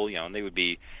people, and they would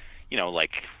be,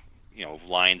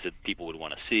 lines that people would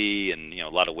want to see, and a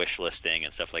lot of wish listing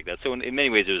and stuff like that. So in many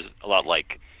ways, it was a lot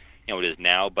like it is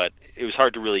now, but it was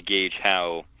hard to really gauge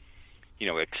how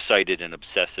excited and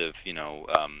obsessive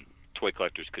toy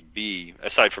collectors could be,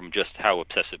 aside from just how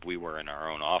obsessive we were in our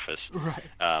own office, Right.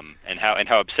 And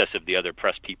how obsessive the other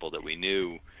press people that we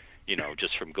knew,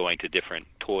 just from going to different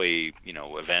toy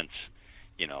events.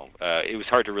 It was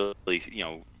hard to really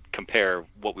compare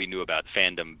what we knew about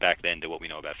fandom back then to what we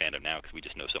know about fandom now, because we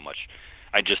just know so much.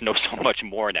 I just know so much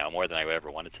more now, more than I ever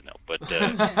wanted to know. But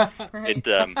Right.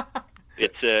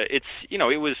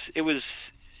 it was.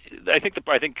 I think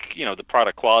the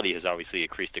product quality has obviously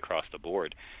increased across the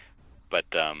board, but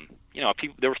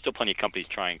there were still plenty of companies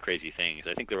trying crazy things.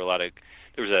 I think there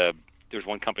was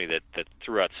one company that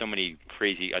threw out so many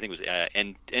crazy, I think it was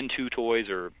N2 toys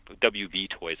or WV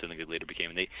toys, I think it later became,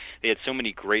 and they had so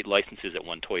many great licenses at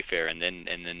one toy fair, and then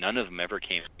none of them ever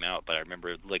came out. But I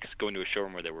remember like going to a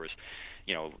showroom where there was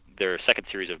their second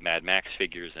series of Mad Max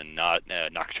figures, and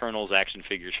Nocturnals action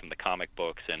figures from the comic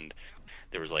books, and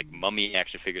there was like Mummy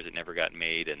action figures that never got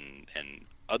made, and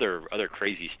other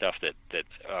crazy stuff that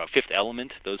Fifth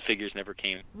Element, those figures never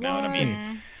came out. I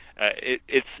mean,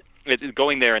 it's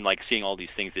going there and like seeing all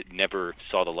these things that never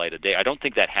saw the light of day. I don't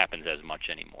think that happens as much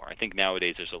anymore. I think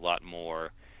nowadays there's a lot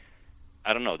more.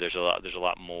 I don't know. There's a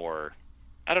lot more.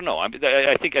 I don't know. I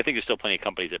think there's still plenty of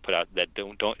companies that put out that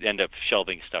don't end up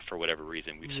shelving stuff for whatever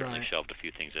reason. We've certainly Right. shelved a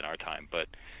few things in our time, but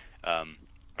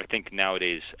I think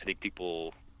nowadays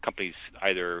companies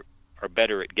either are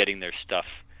better at getting their stuff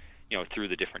through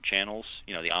the different channels,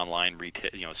 the online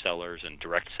retail, sellers and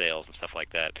direct sales and stuff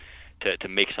like that, to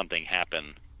make something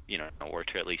happen, or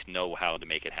to at least know how to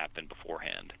make it happen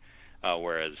beforehand.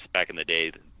 Whereas back in the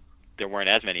day, there weren't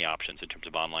as many options in terms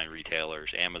of online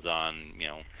retailers. Amazon,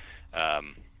 I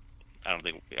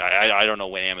don't know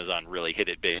when Amazon really hit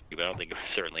it big, but I don't think it was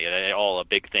certainly at all a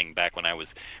big thing back when I was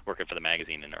working for the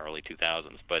magazine in the early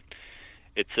 2000s. But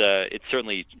it's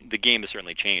certainly, the game has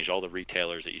certainly changed. All the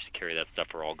retailers that used to carry that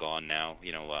stuff are all gone now.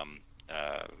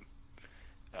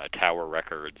 Tower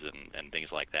Records and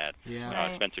things like that. Yeah.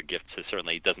 Right. Spencer Gifts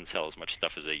certainly doesn't sell as much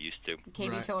stuff as they used to. KB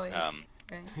Right. Toys.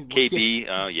 Right. KB,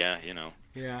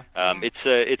 Yeah.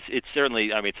 It's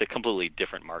certainly, it's a completely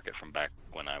different market from back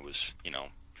when I was,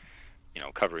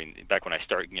 back when I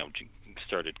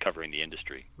started covering the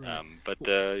industry. Right. But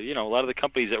a lot of the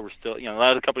companies that were still, a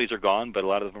lot of the companies are gone, but a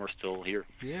lot of them are still here.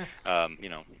 Yeah. And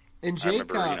I Jake,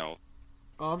 remember,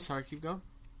 oh, I'm sorry. Keep going.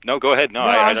 No, go ahead. No,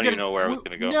 I don't even know where I was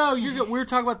going to go. No, you're good. We were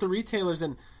talking about the retailers,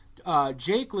 and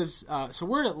Jake lives. So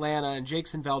we're in Atlanta, and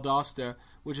Jake's in Valdosta,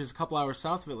 which is a couple hours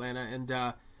south of Atlanta. And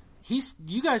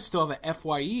you guys still have an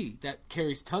FYE that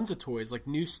carries tons of toys, like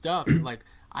new stuff. And, like,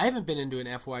 I haven't been into an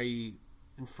FYE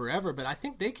in forever, but I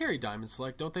think they carry Diamond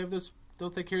Select. Don't they have this?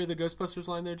 Don't they carry the Ghostbusters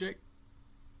line there, Jake?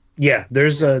 Yeah,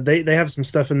 there's they have some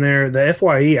stuff in there. The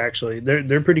FYE actually,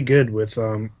 they're pretty good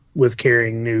with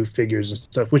carrying new figures and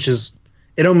stuff, which is,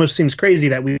 it almost seems crazy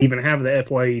that we even have the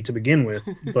FYE to begin with.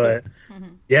 But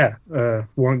yeah,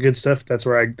 want good stuff? That's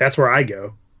where I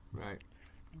go. Right.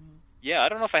 Yeah, I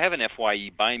don't know if I have an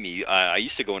FYE by me. I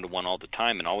used to go into one all the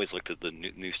time and always looked at the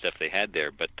new stuff they had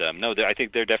there. But no, I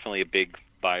think they're definitely a big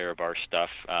buyer of our stuff.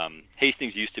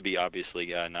 Hastings used to be,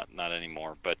 obviously, not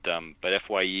anymore, but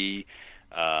FYE,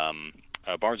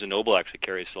 Barnes and Noble actually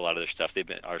carries a lot of their stuff. They've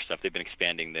been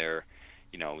expanding their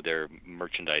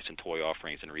merchandise and toy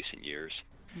offerings in recent years.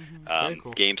 Very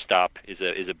cool. GameStop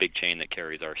is a big chain that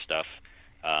carries our stuff.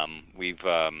 We've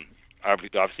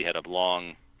obviously had a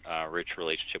long, rich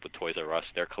relationship with Toys R Us.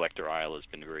 Their collector aisle has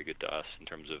been very good to us in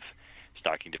terms of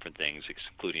stocking different things,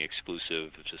 including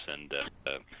exclusives and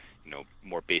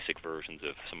more basic versions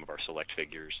of some of our select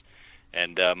figures.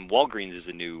 And Walgreens is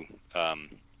a new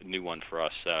one for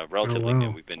us, relatively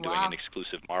new. We've been doing an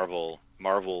exclusive Marvel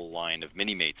line of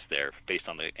Mini-Mates there based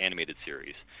on the animated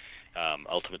series,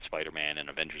 Ultimate Spider-Man and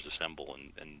Avengers Assemble,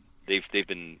 and they've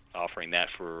been offering that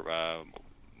for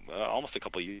almost a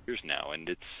couple of years now,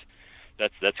 and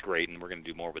that's great, and we're going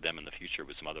to do more with them in the future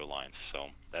with some other lines, so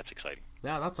that's exciting.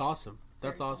 Yeah, that's awesome.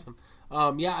 That's awesome.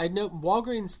 I know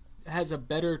Walgreens has a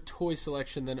better toy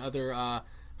selection than other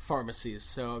pharmacies.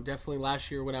 So definitely last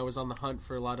year when I was on the hunt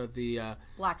for a lot of the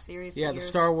Black Series, the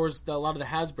Star Wars, a lot of the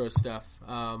Hasbro stuff.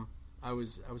 I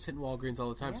was hitting Walgreens all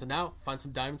the time. Yeah. So now find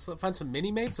some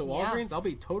Mini-Mates at Walgreens. I'll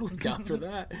be totally down for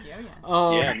that.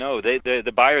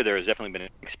 The buyer there has definitely been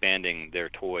expanding their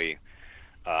toy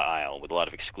aisle with a lot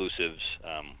of exclusives,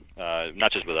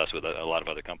 not just with us, with a lot of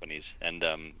other companies, and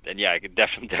I could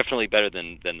definitely better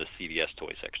than the CVS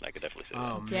toy section. I could definitely say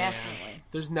that. Definitely. Man.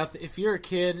 There's nothing. If you're a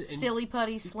kid, and silly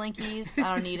putty, slinkies,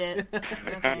 I don't need it. No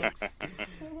thanks.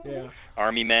 Yeah.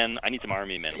 Army men. I need some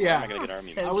Army men. Yeah. Where am I going to get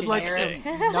Army So men? I would like generic.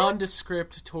 some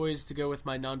nondescript toys to go with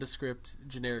my nondescript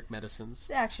generic medicines.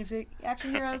 Action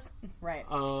heroes, right?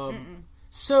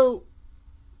 So,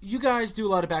 you guys do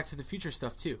a lot of Back to the Future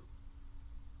stuff too.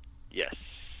 Yes.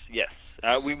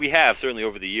 We have certainly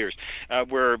over the years.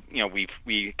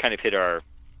 We kind of hit our.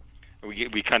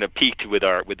 We kind of peaked with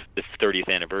the 30th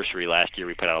anniversary last year.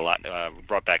 We put out a lot.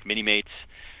 Brought back Mini-Mates.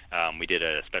 We did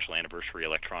a special anniversary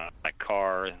electronic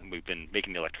car. We've been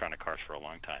making the electronic cars for a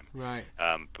long time. Right.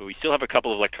 But we still have a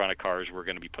couple of electronic cars we're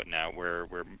going to be putting out. Where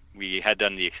we had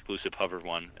done the exclusive hover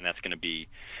one, and that's going to be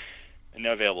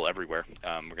available everywhere.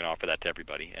 We're going to offer that to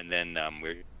everybody, and then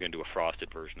we're going to do a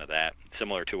frosted version of that,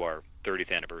 similar to our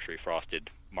 30th anniversary frosted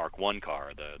Mark I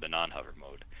car, the non-hover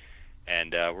mode.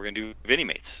 And we're going to do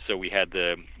Mini-Mates. So we have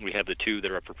the two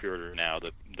that are up for pre-order now.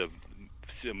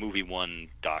 The movie 1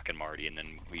 Doc and Marty, and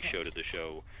then we showed at the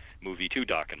show movie 2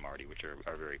 Doc and Marty, which are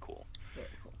very cool. Very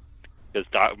cool.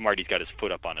 Because Marty's got his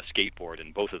foot up on a skateboard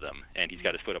in both of them, and he's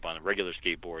got his foot up on a regular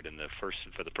skateboard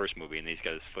for the first movie, and he's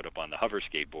got his foot up on the hover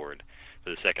skateboard for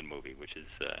the second movie, which is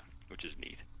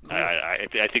neat. Cool.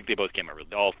 I think they both came out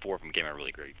all four of them came out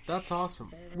really great. That's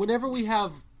awesome. Whenever we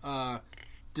have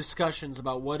discussions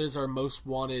about what is our most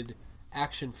wanted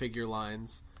action figure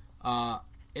lines,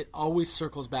 it always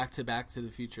circles back to Back to the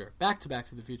Future. Back to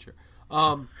the Future.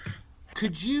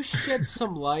 Could you shed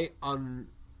some light on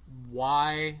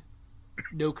why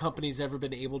no company's ever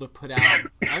been able to put out?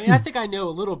 I mean, I think I know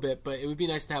a little bit, but it would be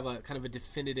nice to have a kind of a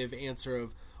definitive answer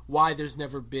of why there's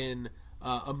never been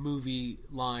a movie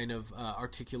line of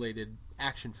articulated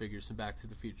action figures in Back to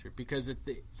the Future, because it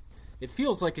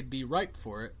feels like it'd be ripe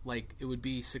for it, like it would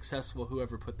be successful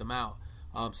whoever put them out.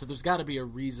 So there's got to be a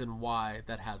reason why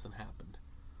that hasn't happened.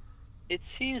 It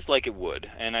seems like it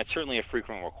would, and that's certainly a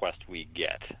frequent request we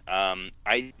get.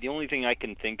 The only thing I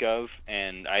can think of,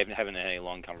 and I haven't had any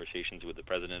long conversations with the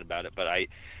president about it, but I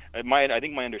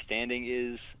think my understanding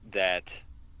is that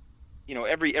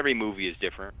every movie is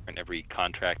different, and every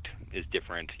contract is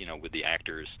different. With the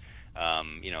actors,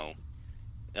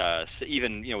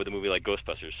 even with a movie like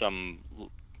Ghostbusters, some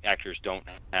actors don't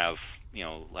have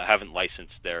haven't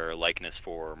licensed their likeness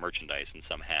for merchandise, and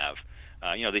some have.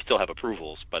 They still have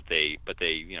approvals, but they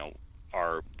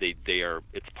are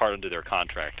it's part of their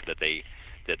contract that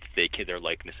their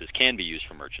likenesses can be used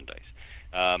for merchandise.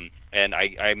 And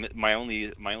my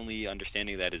only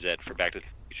understanding of that is that for Back to the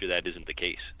Future that isn't the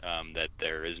case. That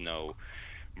there is no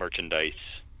merchandise,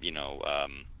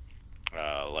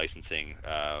 licensing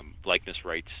likeness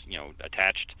rights,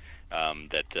 attached.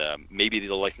 That maybe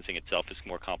the licensing itself is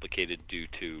more complicated due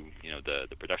to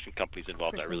the production companies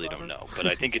involved. I really don't know, but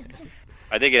I think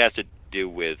it has to do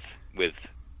with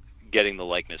getting the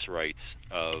likeness rights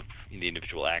of the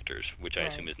individual actors, which I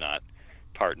assume is not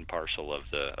part and parcel of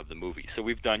the movie. So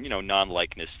we've done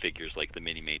non-likeness figures like the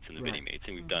Mini-Mates and the Mini-Mates,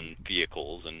 and we've done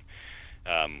vehicles, and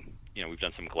we've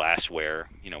done some glassware,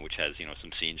 which has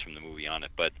some scenes from the movie on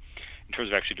it. But in terms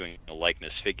of actually doing a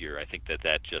likeness figure, I think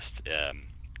that just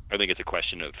I think it's a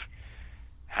question of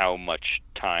how much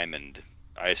time and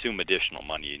I assume additional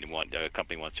money a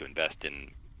company wants to invest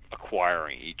in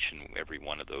acquiring each and every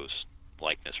one of those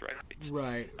likeness rights.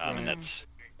 Right. And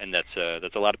and that's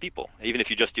a lot of people. Even if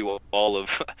you just do all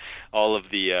of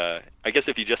the, I guess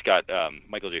if you just got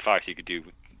Michael J. Fox, you could do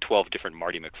 12 different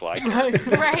Marty McFly characters,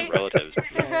 Right. relatives,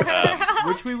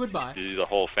 Which we would buy. do the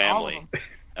whole family.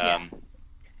 All of them.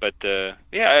 But I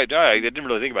didn't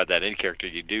really think about that. Any character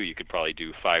you do, you could probably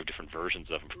do 5 different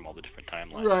versions of them from all the different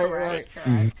timelines. Right.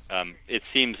 Correct. It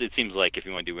seems like if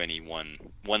you want to do any one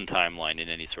timeline in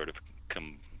any sort of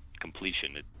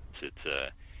completion,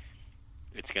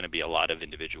 it's going to be a lot of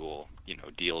individual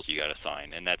deals you got to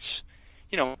sign, and that's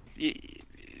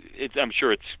I'm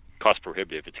sure it's cost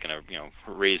prohibitive. It's going to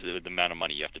raise the amount of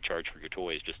money you have to charge for your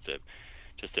toys just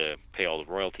to pay all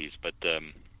the royalties, but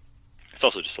it's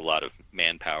also just a lot of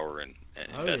manpower and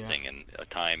investing and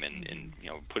time and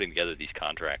putting together these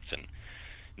contracts and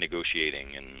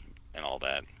negotiating and all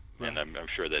that. Right. And I'm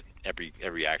sure that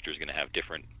every actor is going to have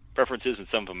different preferences, and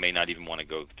some of them may not even want to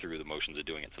go through the motions of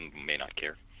doing it. Some of them may not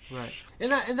care. Right,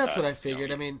 and that's what I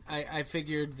figured. I mean, I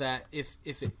figured that if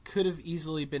it could have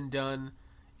easily been done,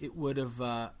 it would have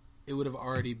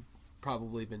already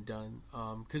probably been done.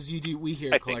 Because we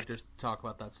hear collectors talk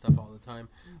about that stuff all the time.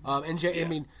 I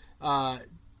mean,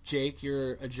 Jake,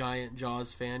 you're a giant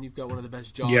Jaws fan. You've got one of the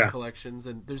best Jaws collections,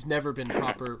 and there's never been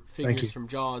proper figures from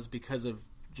Jaws because of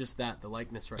just the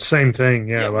likeness rights. Same thing,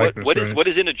 likeness rights. What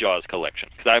is in a Jaws collection?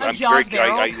 Because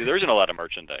there isn't a lot of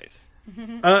merchandise.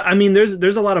 I mean,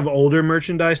 there's a lot of older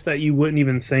merchandise that you wouldn't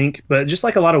even think, but just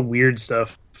like a lot of weird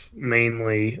stuff,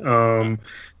 mainly.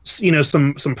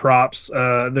 Some props.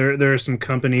 There are some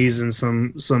companies and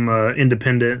some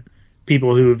independent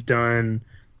people who have done,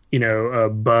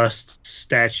 busts,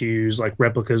 statues, like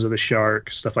replicas of the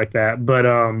shark, stuff like that. But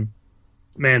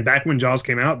man, back when Jaws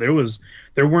came out,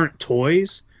 there weren't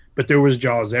toys, but there was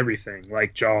Jaws everything,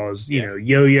 like Jaws,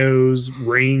 yo-yos,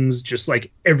 rings, just like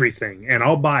everything. And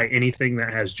I'll buy anything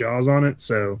that has Jaws on it.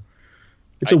 So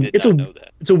it's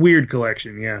a weird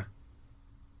collection. Yeah.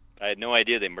 I had no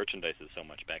idea they merchandised it so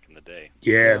much back in the day.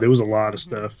 Yeah, there was a lot of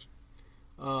stuff.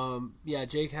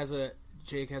 Jake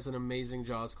has an amazing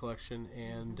Jaws collection,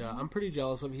 and I'm pretty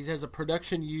jealous of him. He has a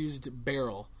production used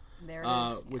barrel. There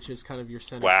it is. Which is kind of your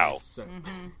centerpiece. Wow. So,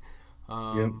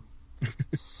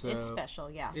 so it's special,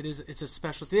 yeah. It is. It's a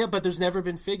special. So but there's never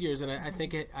been figures, and I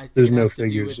think there's it no has to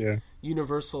figures. do with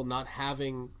Universal not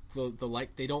having the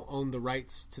they don't own the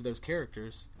rights to those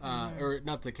characters, or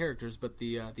not the characters, but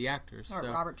the actors. Or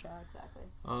so, Robert Shaw, exactly.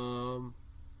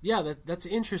 That's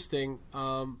interesting.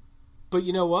 But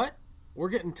you know what? We're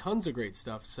getting tons of great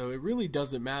stuff, so it really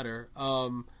doesn't matter.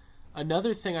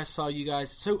 Another thing I saw you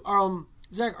guys. So,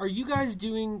 Zach, are you guys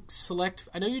doing select?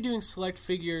 I know you're doing select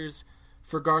figures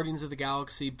for Guardians of the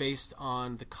Galaxy based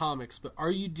on the comics, but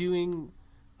are you doing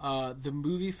the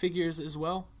movie figures as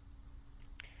well?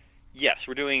 Yes,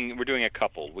 we're doing a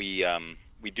couple. We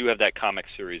do have that comic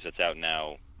series that's out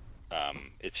now.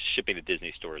 It's shipping to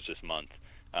Disney stores this month,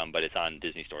 but it's on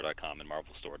DisneyStore.com and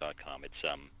MarvelStore.com.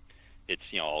 It's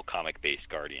all comic-based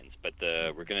Guardians, but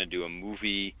we're going to do a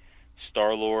movie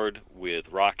Star-Lord with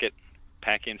Rocket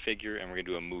pack-in figure, and we're going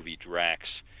to do a movie Drax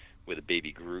with a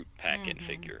Baby Groot pack-in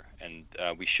figure. And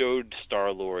we showed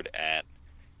Star-Lord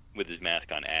with his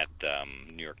mask on at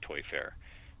New York Toy Fair.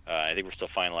 I think we're still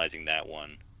finalizing that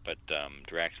one, but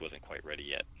Drax wasn't quite ready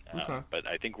yet. Okay. But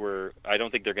I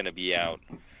don't think they're going to be out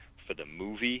for the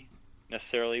movie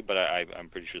necessarily, but I'm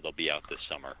pretty sure they'll be out this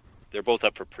summer. They're both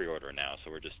up for pre-order now,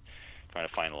 so we're just trying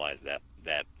to finalize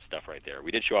that stuff right there.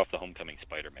 We did show off the Homecoming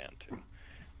Spider-Man too,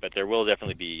 but there will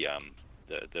definitely be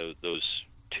those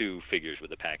 2 figures with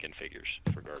the pack-in figures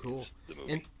for Guardians. The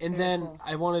movie. And then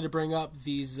I wanted to bring up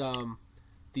these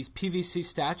PVC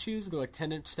statues. They're like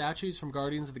 10-inch statues from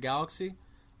Guardians of the Galaxy.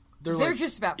 They're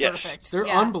just about perfect. They're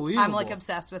unbelievable. I'm like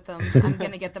obsessed with them. I'm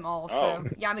gonna get them all. So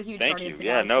I'm a huge Guardians of the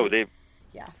Galaxy.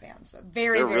 Fan. So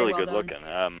very, they're very really well good done.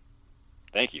 looking.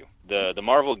 Thank you. The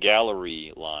Marvel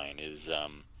Gallery line is,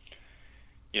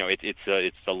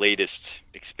 it's the latest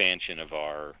expansion of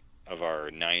our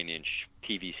 9-inch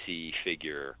PVC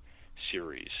figure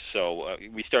series. So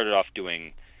we started off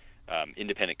doing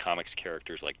independent comics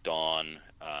characters like Dawn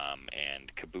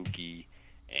and Kabuki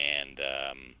and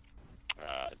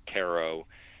Taro,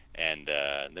 and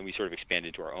then we sort of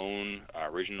expanded to our own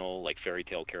original like fairy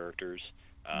tale characters,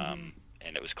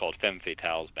 and it was called Femme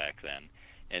Fatales back then.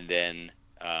 And then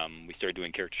we started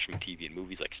doing characters from TV and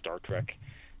movies like Star Trek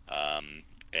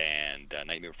and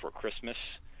Nightmare Before Christmas.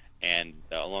 And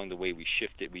along the way we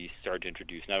shifted, we started to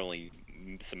introduce not only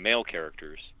some male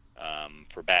characters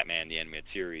for Batman, the animated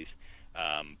series,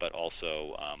 but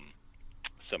also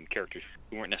some characters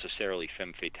who weren't necessarily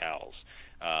femme fatales.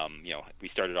 We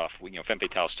started off, femme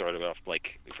fatales started off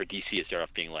like, for DC, it started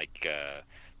off being like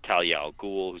Talia al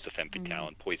Ghul, who's a femme fatale,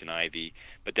 and Poison Ivy.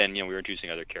 But then, we were introducing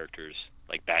other characters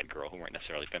like Batgirl, who weren't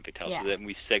necessarily femme fatale. Yeah. So then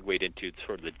we segued into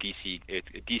sort of the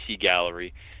DC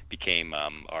Gallery, became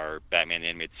our Batman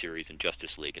animated series and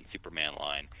Justice League and Superman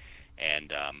line,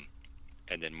 and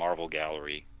then Marvel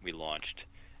Gallery we launched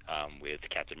with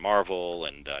Captain Marvel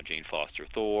and Jane Foster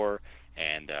Thor,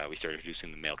 and we started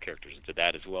introducing the male characters into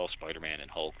that as well, Spider-Man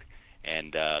and Hulk.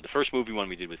 And the first movie one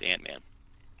we did was Ant-Man.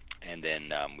 And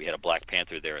then we had a Black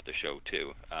Panther there at the show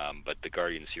too. But the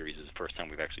Guardian series is the first time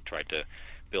we've actually tried to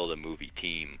build a movie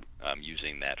team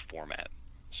using that format.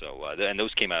 So and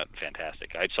those came out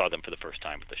fantastic. I saw them for the first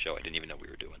time at the show. I didn't even know we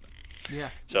were doing them.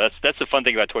 Yeah. So that's the fun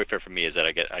thing about Toy Fair for me, is that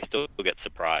I still get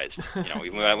surprised.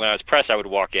 Even when I was press, I would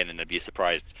walk in and I'd be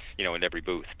surprised, in every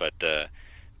booth. But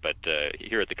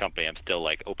here at the company, I'm still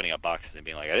like opening up boxes and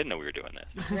being like, I didn't know we were doing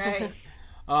this. Right.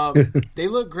 They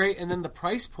look great, and then the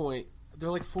price point, they're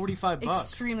like $45.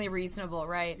 Extremely reasonable,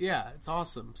 right? Yeah, it's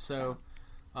awesome. So,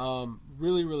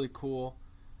 really, really cool.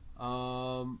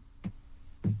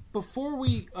 Before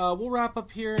we'll wrap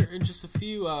up here in just a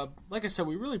few. Like I said,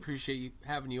 we really appreciate you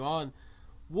having you on.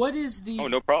 What is the? Oh,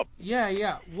 no problem.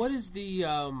 Yeah. What is the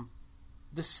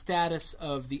status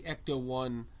of the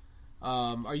Ecto-1?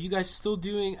 Are you guys still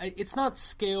doing? It's not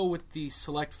scale with the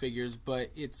select figures,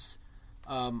 but it's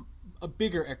a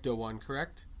bigger Ecto-1,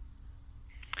 correct?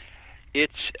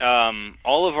 It's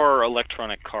all of our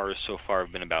electronic cars so far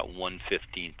have been about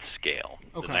 1/15th scale.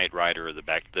 Okay. The Knight Rider, the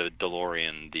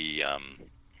DeLorean,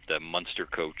 the Munster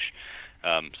coach.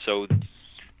 So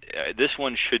this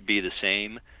one should be the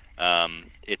same.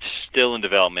 It's still in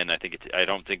development. I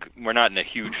don't think we're not in a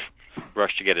huge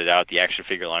rush to get it out. The action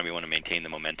figure line, we want to maintain the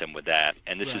momentum with that.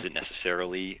 And this isn't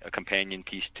necessarily a companion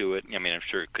piece to it. I mean, I'm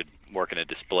sure it could work in a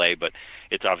display, but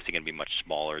it's obviously going to be much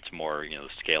smaller. It's more, the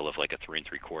scale of like a 3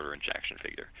 3/4 inch action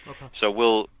figure. Okay. So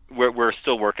we're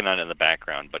still working on it in the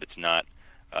background, but it's not,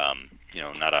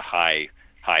 not a high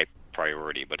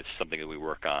priority, but it's something that we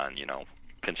work on,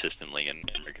 consistently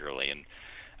and regularly.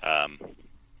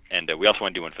 And we also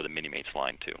want to do one for the Mini-Mates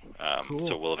line too. Cool.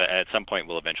 So at some point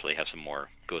we'll eventually have some more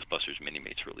Ghostbusters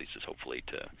Mini-Mates releases, hopefully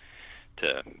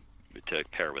to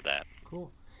pair with that.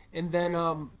 Cool. And then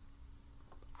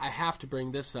I have to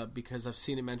bring this up because I've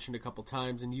seen it mentioned a couple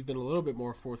times, and you've been a little bit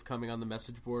more forthcoming on the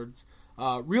message boards.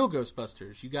 Real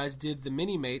Ghostbusters. You guys did the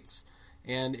Mini-Mates,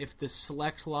 and if the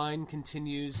select line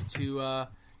continues to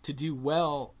do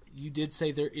well, you did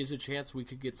say there is a chance we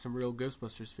could get some real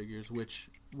Ghostbusters figures, which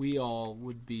we all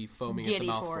would be foaming at the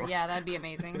mouth for. Yeah, that'd be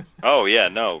amazing. Oh yeah,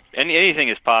 no, anything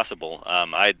is possible.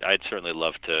 I'd certainly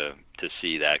love to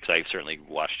see that, because I've certainly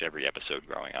watched every episode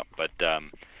growing up. But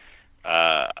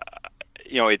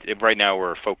right now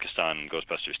we're focused on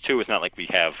Ghostbusters 2. It's not like we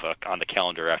have on the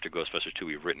calendar after Ghostbusters 2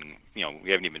 we've written, we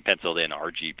haven't even penciled in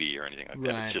RGB or anything like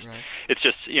that. It's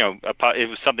just it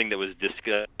was something that was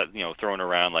thrown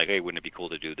around like, hey, wouldn't it be cool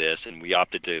to do this? And we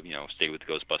opted to stay with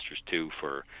Ghostbusters 2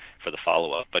 for the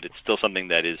follow-up. But it's still something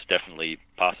that is definitely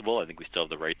possible. I think we still have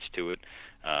the rights to it.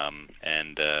 I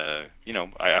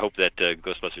hope that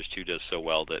Ghostbusters 2 does so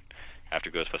well that after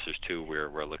Ghostbusters 2,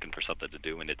 we're looking for something to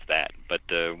do, and it's that. But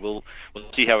we'll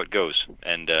see how it goes,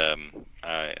 and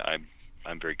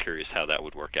I'm very curious how that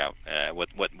would work out.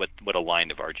 What a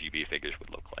line of RGB figures would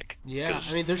look like. Yeah,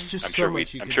 I mean, there's just I'm so sure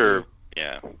much you could do.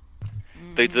 Yeah.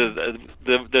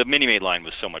 The Mini-Mate line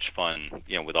was so much fun,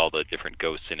 with all the different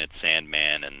ghosts in it,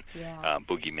 Sandman and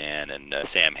Boogeyman and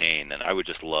Sam Hain, and I would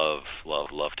just love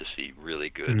to see really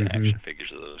good action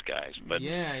figures of those guys. But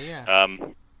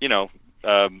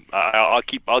I'll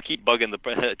keep bugging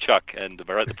the Chuck and the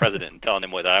president and telling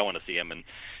him what I want to see him, and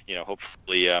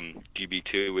hopefully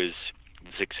GB2 is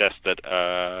the success that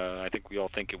I think we all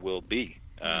think it will be.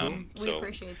 We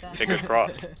appreciate that. Fingers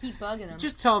crossed. Keep bugging him.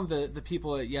 Just tell him the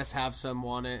people at Yes Have Some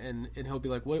want it, and he'll be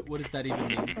like, what does that even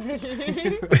mean?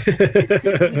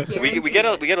 we get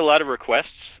a lot of requests,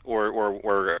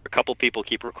 or a couple people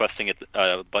keep requesting it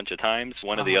a bunch of times,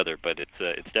 one or the other, but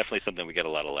it's definitely something we get a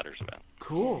lot of letters about.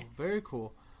 Cool, very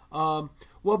cool.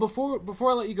 Well, before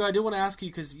I let you go, I did want to ask you,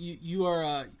 because you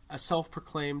are a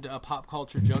self-proclaimed pop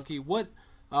culture junkie. What?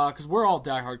 Because we're all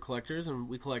diehard collectors, and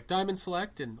we collect Diamond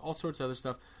Select and all sorts of other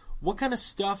stuff. What kind of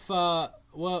stuff?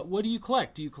 What do you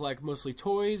collect? Do you collect mostly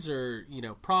toys or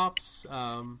props?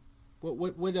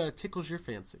 What tickles your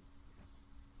fancy?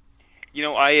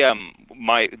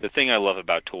 The thing I love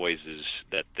about toys is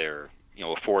that they're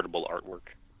affordable artwork.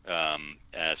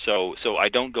 So I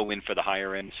don't go in for the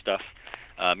higher end stuff.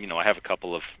 I have a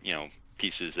couple of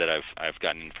pieces that I've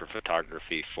gotten for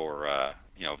photography for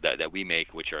that we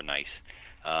make, which are nice.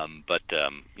 But I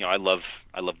love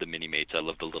the Mini-Mates. I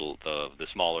love the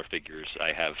smaller figures.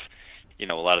 I have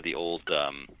a lot of the old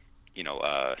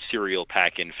cereal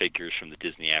pack-in figures from the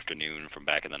Disney Afternoon from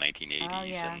back in the 1980s. Oh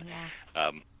yeah, and,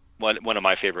 yeah. One of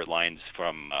my favorite lines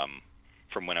from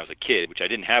when I was a kid, which I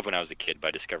didn't have when I was a kid, but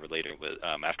I discovered later, was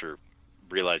after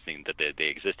realizing that they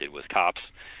existed, was COPS,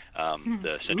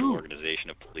 the Central Organization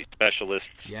of Police Specialists.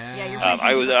 Yeah, you're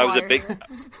I was a big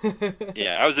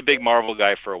I was a big Marvel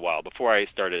guy for a while. Before I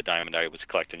started at Diamond, I was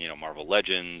collecting Marvel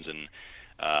Legends and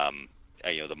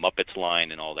the Muppets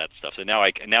line and all that stuff. So now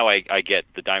I get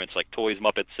the Diamond Select Toys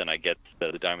Muppets, and I get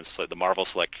the Marvel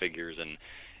Select figures, and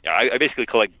I basically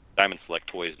collect Diamond Select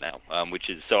toys now, which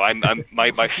is so I'm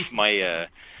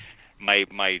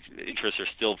my interests are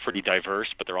still pretty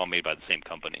diverse, but they're all made by the same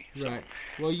company. So, Right.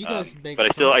 Well, you guys make.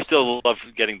 But so I much still stuff.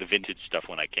 love getting the vintage stuff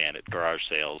when I can at garage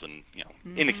sales and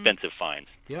inexpensive finds.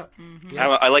 Yep.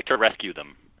 I like to rescue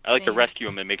them. I like to Same. rescue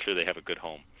them and make sure they have a good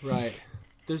home. Right.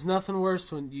 There's nothing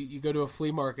worse when you go to a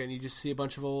flea market and you just see a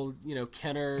bunch of old,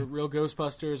 Kenner Real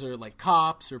Ghostbusters or like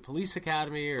Cops or Police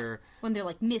Academy or When they're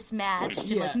like mismatched and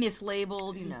Yeah. like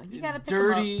mislabeled, you gotta pick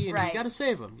dirty, them up. and Right. you got to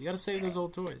save them. You got to save those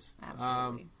old toys.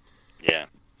 Absolutely. Yeah.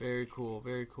 Very cool.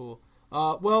 Very cool.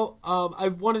 I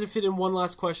wanted to fit in one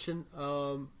last question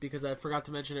because I forgot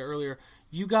to mention it earlier.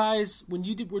 You guys, when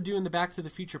were doing the Back to the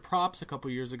Future props a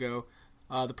couple years ago,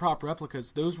 the prop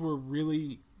replicas, those were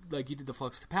really, like, you did the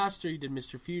Flux Capacitor, you did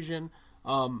Mr. Fusion.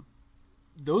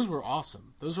 Those were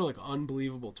awesome. Those are like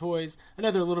unbelievable toys. I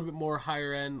know they're a little bit more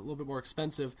higher end, a little bit more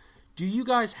expensive. Do you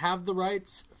guys have the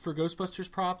rights for Ghostbusters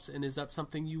props, and is that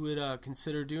something you would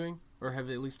consider doing or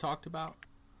have at least talked about?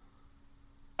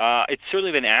 It's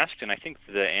certainly been asked, and I think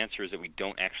the answer is that we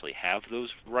don't actually have those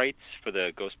rights for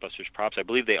the Ghostbusters props. I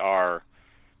believe they are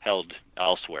held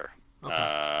elsewhere,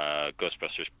 Okay.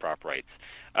 Ghostbusters prop rights.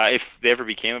 If they ever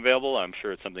became available, I'm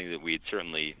sure it's something that we'd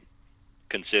certainly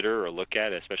consider or look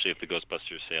at, especially if the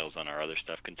Ghostbusters sales on our other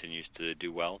stuff continues to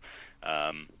do well.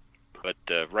 But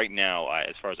right now,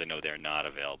 as far as I know, they're not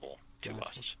available to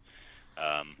Gotcha. us.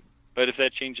 But if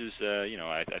that changes,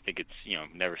 I think it's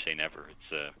never say never.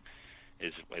 It's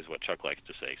is what Chuck likes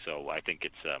to say. So I think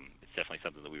it's definitely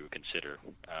something that we would consider.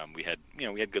 We had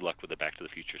good luck with the Back to the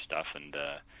Future stuff, and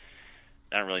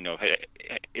I don't really know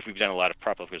if we've done a lot of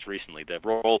prop replicas recently. The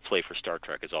role play for Star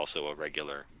Trek is also a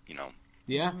regular,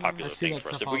 Yeah, popular I see thing that for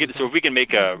us. stuff If all we the can, time. if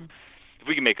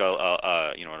we can make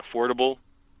an affordable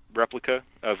replica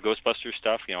of Ghostbusters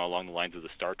stuff, along the lines of the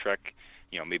Star Trek,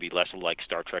 maybe less like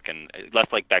Star Trek and less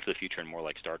like Back to the Future and more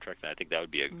like Star Trek, then I think that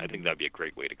would be a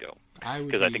great way to go. I would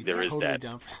because I be think there is totally that.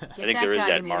 down for that. I think there is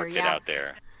that market out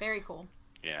there. Very cool.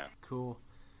 Yeah. Cool.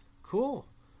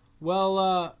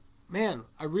 Well, man,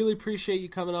 I really appreciate you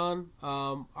coming on.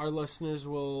 Our listeners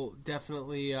will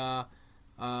definitely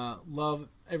love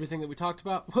everything that we talked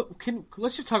about.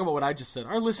 Let's just talk about what I just said.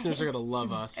 Our listeners are going to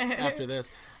love us after this.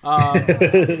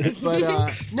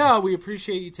 But no, we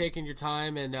appreciate you taking your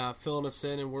time and filling us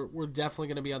in, and we're definitely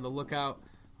going to be on the lookout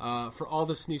for all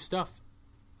this new stuff.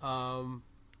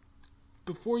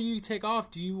 Before you take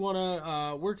off, do you want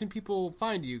to? Where can people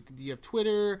find you? Do you have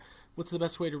Twitter? What's the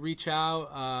best way to reach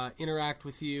out, interact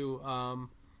with you?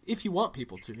 If you want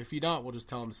people to. If you don't, we'll just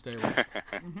tell them to stay away.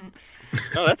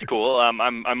 No, that's cool.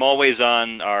 I'm always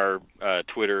on our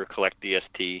Twitter,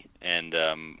 CollectDST, and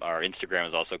our Instagram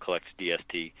is also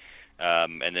CollectDST.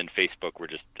 And then Facebook, we're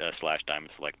just /Diamond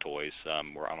Select Toys.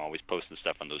 Where I'm always posting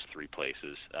stuff on those three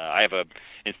places. I have a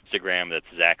Instagram that's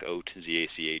Zach Oat,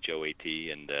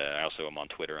 ZACHOAT, and I also am on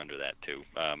Twitter under that too.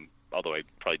 Although I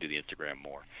probably do the Instagram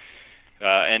more.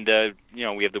 And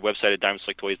we have the website at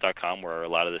DiamondSelectToys.com where a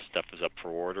lot of this stuff is up for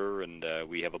order, and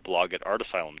we have a blog at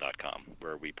ArtAsylum.com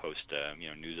where we post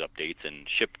news updates and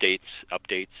ship dates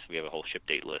updates. We have a whole ship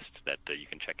date list that you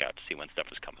can check out to see when stuff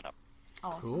is coming up.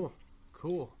 Awesome.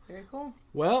 Cool. Very cool.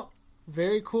 Well,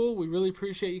 very cool. We really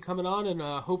appreciate you coming on, and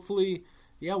hopefully,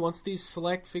 once these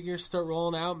select figures start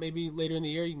rolling out, maybe later in the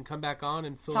year, you can come back on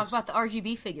and talk about the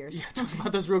RGB figures. Yeah, talk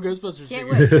about those real Ghostbusters Can't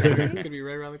figures. wait. It's gonna be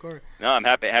right around the corner. No, I'm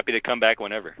happy to come back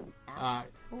whenever.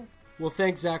 Cool. Well,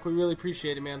 thanks, Zach. We really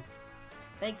appreciate it, man.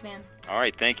 Thanks, man. All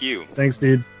right, thank you. Thanks,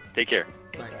 dude. Take care.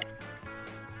 Take care.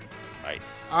 Bye.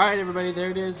 All right, everybody.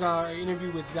 There it is. Our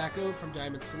interview with Zach Oat from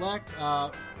Diamond Select.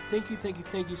 Thank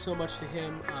you so much to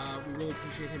him. We really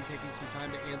appreciate him taking some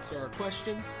time to answer our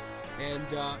questions.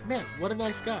 And man, what a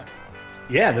nice guy.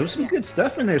 Yeah, there was some good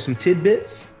stuff in there, some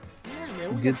tidbits. Yeah,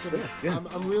 man, we Good got some. stuff, yeah.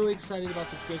 I'm really excited about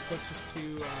this Ghostbusters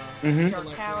 2 Mhm. Dark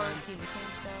Select Tower, line. Stephen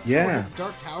King stuff. Yeah,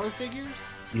 Dark Tower figures,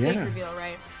 Big yeah. reveal,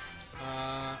 right?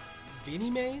 Vinnie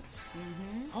mates,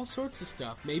 all sorts of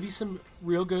stuff. Maybe some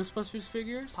real Ghostbusters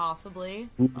figures. Possibly.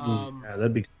 Yeah,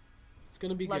 that'd be. It's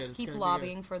gonna be good. Let's It's keep gonna be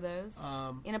lobbying for those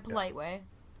good. in a polite way.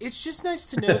 it's just nice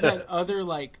to know that other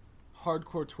like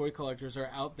hardcore toy collectors are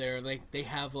out there. Like they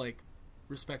have like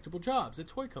respectable jobs at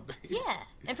toy companies. Yeah,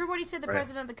 and from what he said, the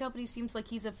president of the company seems like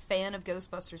he's a fan of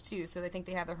Ghostbusters too, so they think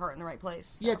they have their heart in the right place.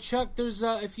 So. Yeah, Chuck, there's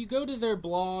if you go to their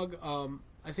blog,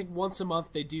 I think once a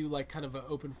month they do like kind of an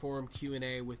open forum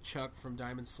Q&A with Chuck from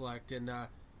Diamond Select, and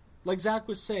like Zach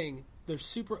was saying, they're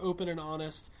super open and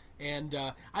honest, and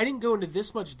I didn't go into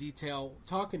this much detail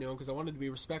talking to him because I wanted to be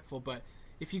respectful, but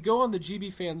if you go on the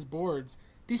GB Fans boards,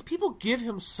 these people give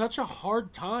him such a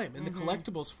hard time in the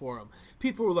collectibles forum.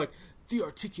 People were like, the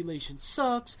articulation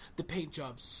sucks, the paint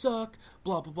jobs suck,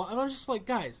 blah, blah, blah. And I'm just like,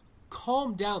 guys,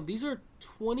 calm down. These are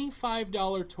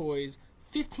 $25 toys,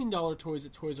 $15 toys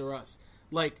at Toys R Us.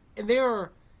 Like, and they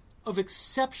are of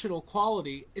exceptional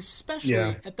quality, especially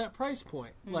at that price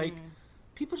point. Like,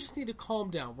 people just need to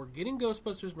calm down. We're getting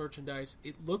Ghostbusters merchandise.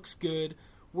 It looks good.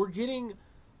 We're getting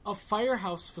a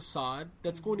Firehouse facade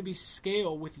that's going to be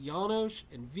scale with Janosch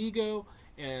and Vigo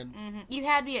and... You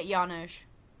had me at Janosch,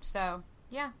 so,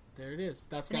 yeah. There it is.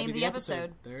 That's the got to name be the of the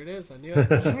episode. There it is. I knew it.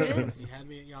 There it is. You had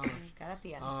me at Janosch. Got at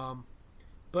the end.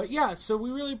 But yeah, so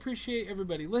we really appreciate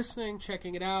everybody listening,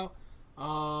 checking it out.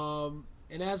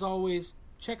 And as always,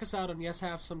 check us out on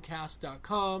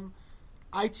yeshavesomecast.com.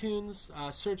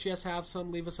 iTunes, search Yes Have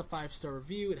Some, leave us a 5-star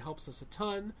review. It helps us a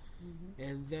ton.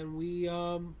 And then we,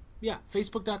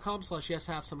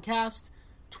 facebook.com/yeshavesomecast,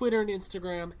 Twitter and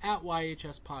Instagram at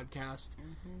YHS Podcast.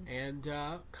 And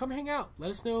come hang out.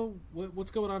 Let us know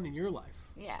what's going on in your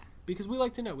life. Yeah. Because we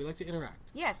like to know. We like to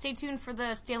interact. Yeah, stay tuned for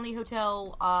the Stanley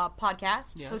Hotel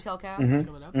podcast, Hotelcast. It's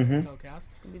coming up, Hotelcast.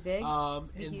 It's going to be big.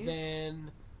 And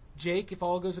then, Jake, if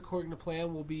all goes according to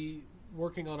plan, we'll be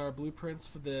working on our blueprints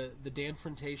for the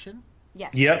Danfrontation.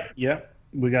 Yes. Yep.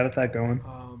 We got that going.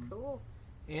 Cool.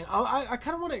 And I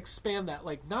kind of want to expand that,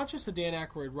 like, not just a Dan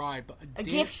Aykroyd ride, but a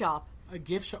gift shop. A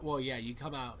gift shop. Well, yeah, you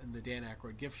come out in the Dan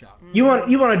Aykroyd gift shop. You want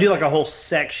to do like a whole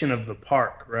section of the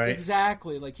park, right?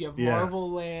 Exactly. Like you have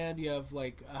Marvel Land, you have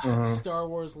like Star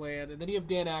Wars Land, and then you have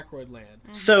Dan Aykroyd Land.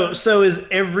 So is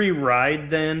every ride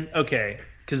then okay?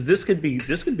 Because this could be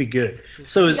good.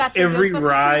 So is every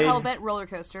ride Hellbent roller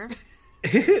coaster?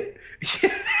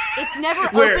 It's never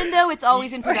open though. It's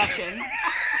always in production.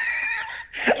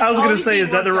 I was going to say, is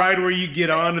that the ride where you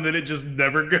get on and then it just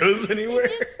never goes anywhere?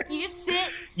 You just sit.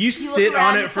 You sit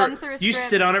on it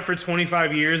for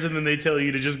 25 years and then they tell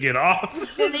you to just get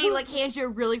off. Then they like hand you a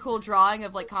really cool drawing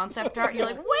of like concept art and you're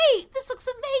like, wait, this looks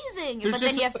amazing. But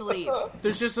then you have to leave.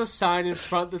 There's just a sign in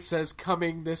front that says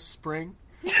coming this spring.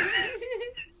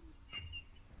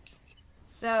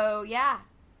 So yeah.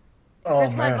 Oh,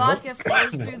 man. Vodka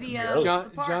flows through the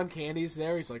John Candy's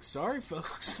there. He's like, sorry,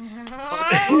 folks. The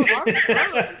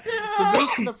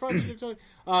moose in the front.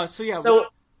 So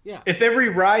if every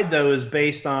ride though is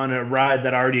based on a ride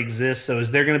that already exists, so is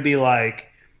there going to be like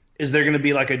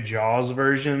a Jaws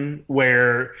version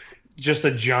where just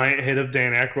a giant head of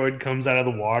Dan Aykroyd comes out of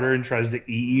the water and tries to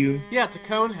eat you? Yeah, it's a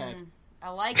cone head. I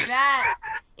like that.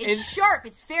 It's sharp.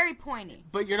 It's very pointy.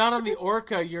 But you're not on the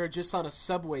Orca. You're just on a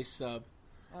Subway sub.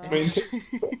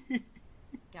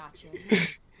 Gotcha.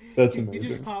 That's amazing. He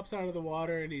just pops out of the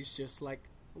water and he's just like,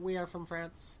 we are from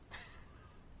France.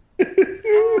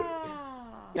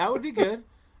 That would be good.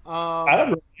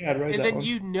 I'd write and that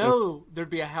then one. There'd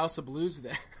be a House of Blues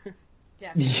there.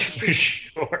 Definitely. For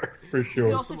sure. You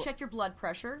can also check your blood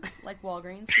pressure, like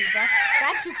Walgreens, because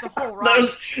that's just a whole ride.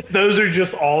 Those are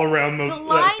just all around those. The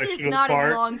line is not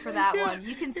as long for that one.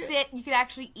 You can sit. You can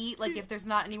actually eat. Like if there's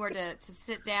not anywhere to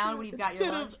sit down when you've got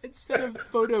your lunch. Instead of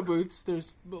photo booths,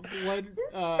 there's blood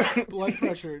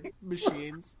pressure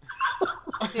machines.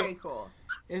 Very cool.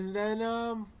 And then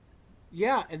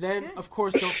of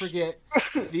course don't forget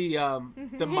the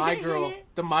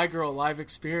My Girl live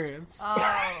experience. Oh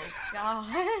god!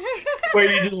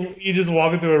 Where you just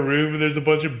walk into a room and there's a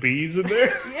bunch of bees in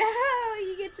there. Yeah,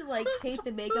 you get to like paint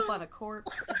the makeup on a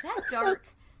corpse. Is that dark?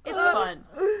 It's fun.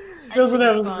 Doesn't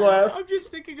have his glass. I'm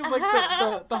just thinking of like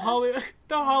the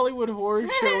Hollywood horror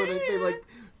show where they like.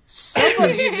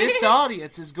 Somebody in this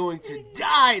audience is going to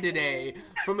die today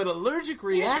from an allergic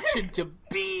reaction to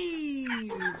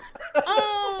bees.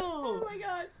 Oh my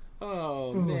god.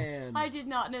 Oh man. I did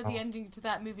not know the ending to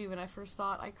that movie when I first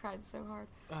saw it. I cried so hard.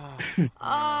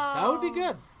 That would be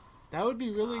good. That would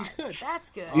be really good. That's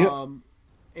good.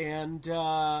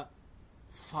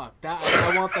 Fuck that.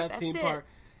 I want that theme it. park.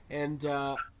 And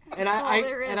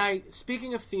I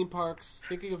speaking of theme parks,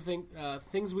 thinking of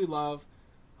things we love.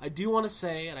 I do want to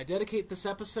say, and I dedicate this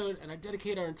episode, and I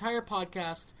dedicate our entire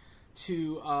podcast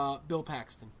to Bill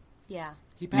Paxton. Yeah.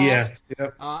 He passed. Yeah.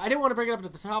 Yep. I didn't want to bring it up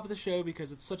at the top of the show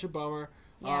because it's such a bummer.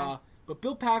 Yeah. But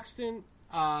Bill Paxton,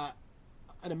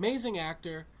 an amazing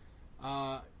actor.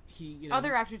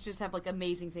 Other actors just have like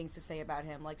amazing things to say about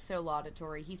him, like so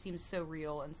laudatory. He seems so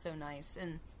real and so nice,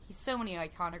 and he's so many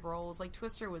iconic roles. Like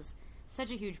Twister was such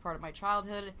a huge part of my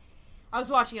childhood. I was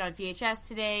watching it on VHS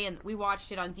today, and we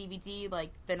watched it on DVD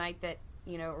like the night that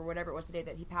or whatever it was, the day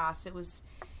that he passed.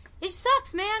 It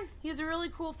sucks, man. He was a really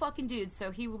cool fucking dude, so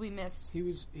he will be missed. He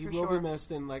will be missed,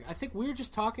 and like I think we were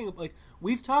just talking, like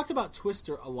we've talked about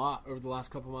Twister a lot over the last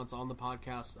couple months on the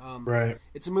podcast. Right.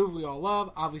 It's a movie we all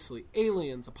love. Obviously,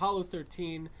 Aliens, Apollo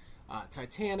 13,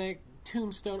 Titanic,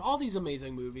 Tombstone, all these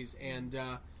amazing movies, and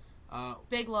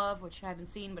Big Love, which I haven't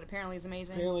seen, but apparently is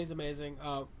amazing.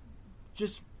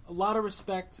 Just a lot of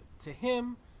respect to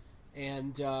him,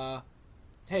 and.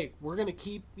 Hey, we're gonna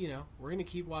keep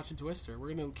watching Twister.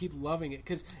 We're gonna keep loving it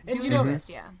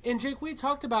and Jake, we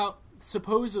talked about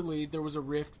supposedly there was a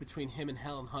rift between him and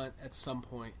Helen Hunt at some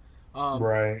point.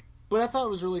 Right. But I thought it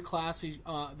was really classy.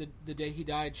 The day he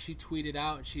died, she tweeted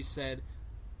out and she said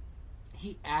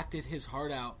he acted his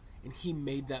heart out and he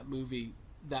made that movie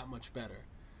that much better.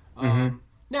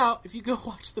 Now, if you go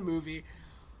watch the movie.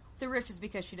 The rift is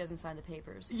because she doesn't sign the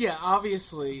papers. Yeah,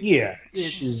 obviously. Yeah,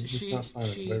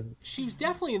 she's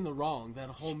definitely in the wrong that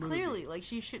whole movie. Clearly, like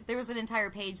she should. There was an entire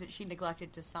page that she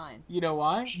neglected to sign. You know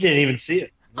why? She didn't even see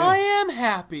it. Yeah. I am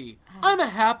happy. I'm a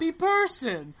happy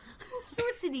person. All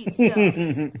sorts of neat stuff.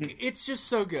 It's just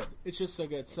so good. It's just so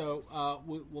good. So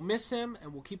we'll miss him,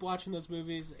 and we'll keep watching those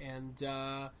movies. And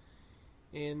yeah,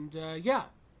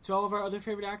 to all of our other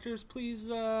favorite actors, please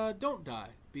don't die.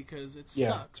 Because it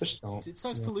sucks. Just don't. It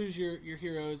sucks to lose your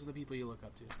heroes and the people you look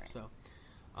up to. Right. So,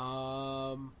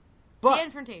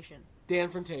 Dan-frontation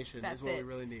is what we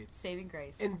really need. Saving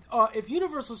grace. And if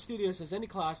Universal Studios has any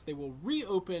class, they will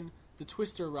reopen the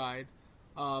Twister ride.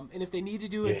 And if they need to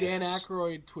do a Dan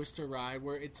Aykroyd Twister ride,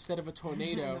 where instead of a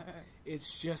tornado,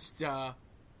 it's just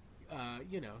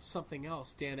something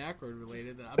else Dan Aykroyd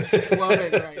related that I'm just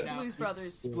floating right now. Blues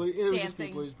Brothers. It would just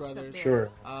be Blues Brothers. Sure.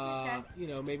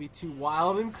 Maybe two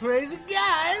wild and crazy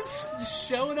guys just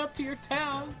showing up to your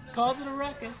town, causing a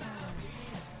ruckus.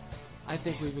 I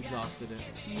think we've exhausted it.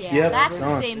 Yeah, that's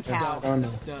the same cow.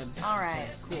 It's done. All right.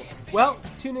 Cool. Well,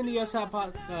 tune in to Yes Have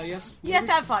Podcast. Yes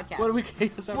Have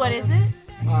Podcast. What is it?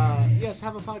 Yes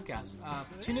Have a Podcast.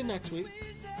 Tune in next week.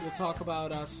 We'll talk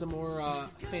about some more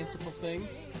fanciful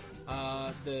things.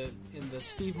 In the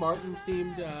Steve Martin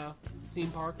themed theme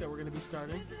park that we're going to be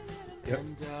starting,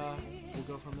 and we'll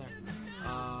go from there.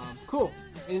 Cool.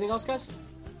 Anything else, guys?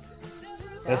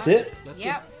 That's it.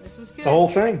 Yep, this was good. The whole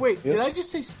thing. Wait, did I just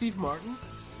say Steve Martin?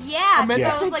 Yeah,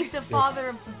 that was like the father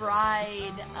of the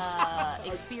bride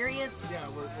experience. Yeah,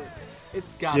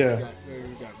 it's got we're done.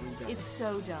 It's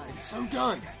so done. It's so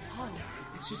done.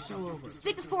 It's just so over.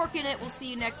 Stick a fork in it. We'll see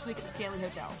you next week at the Stanley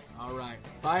Hotel. All right.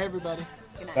 Bye, everybody.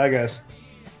 Good night. Bye, guys.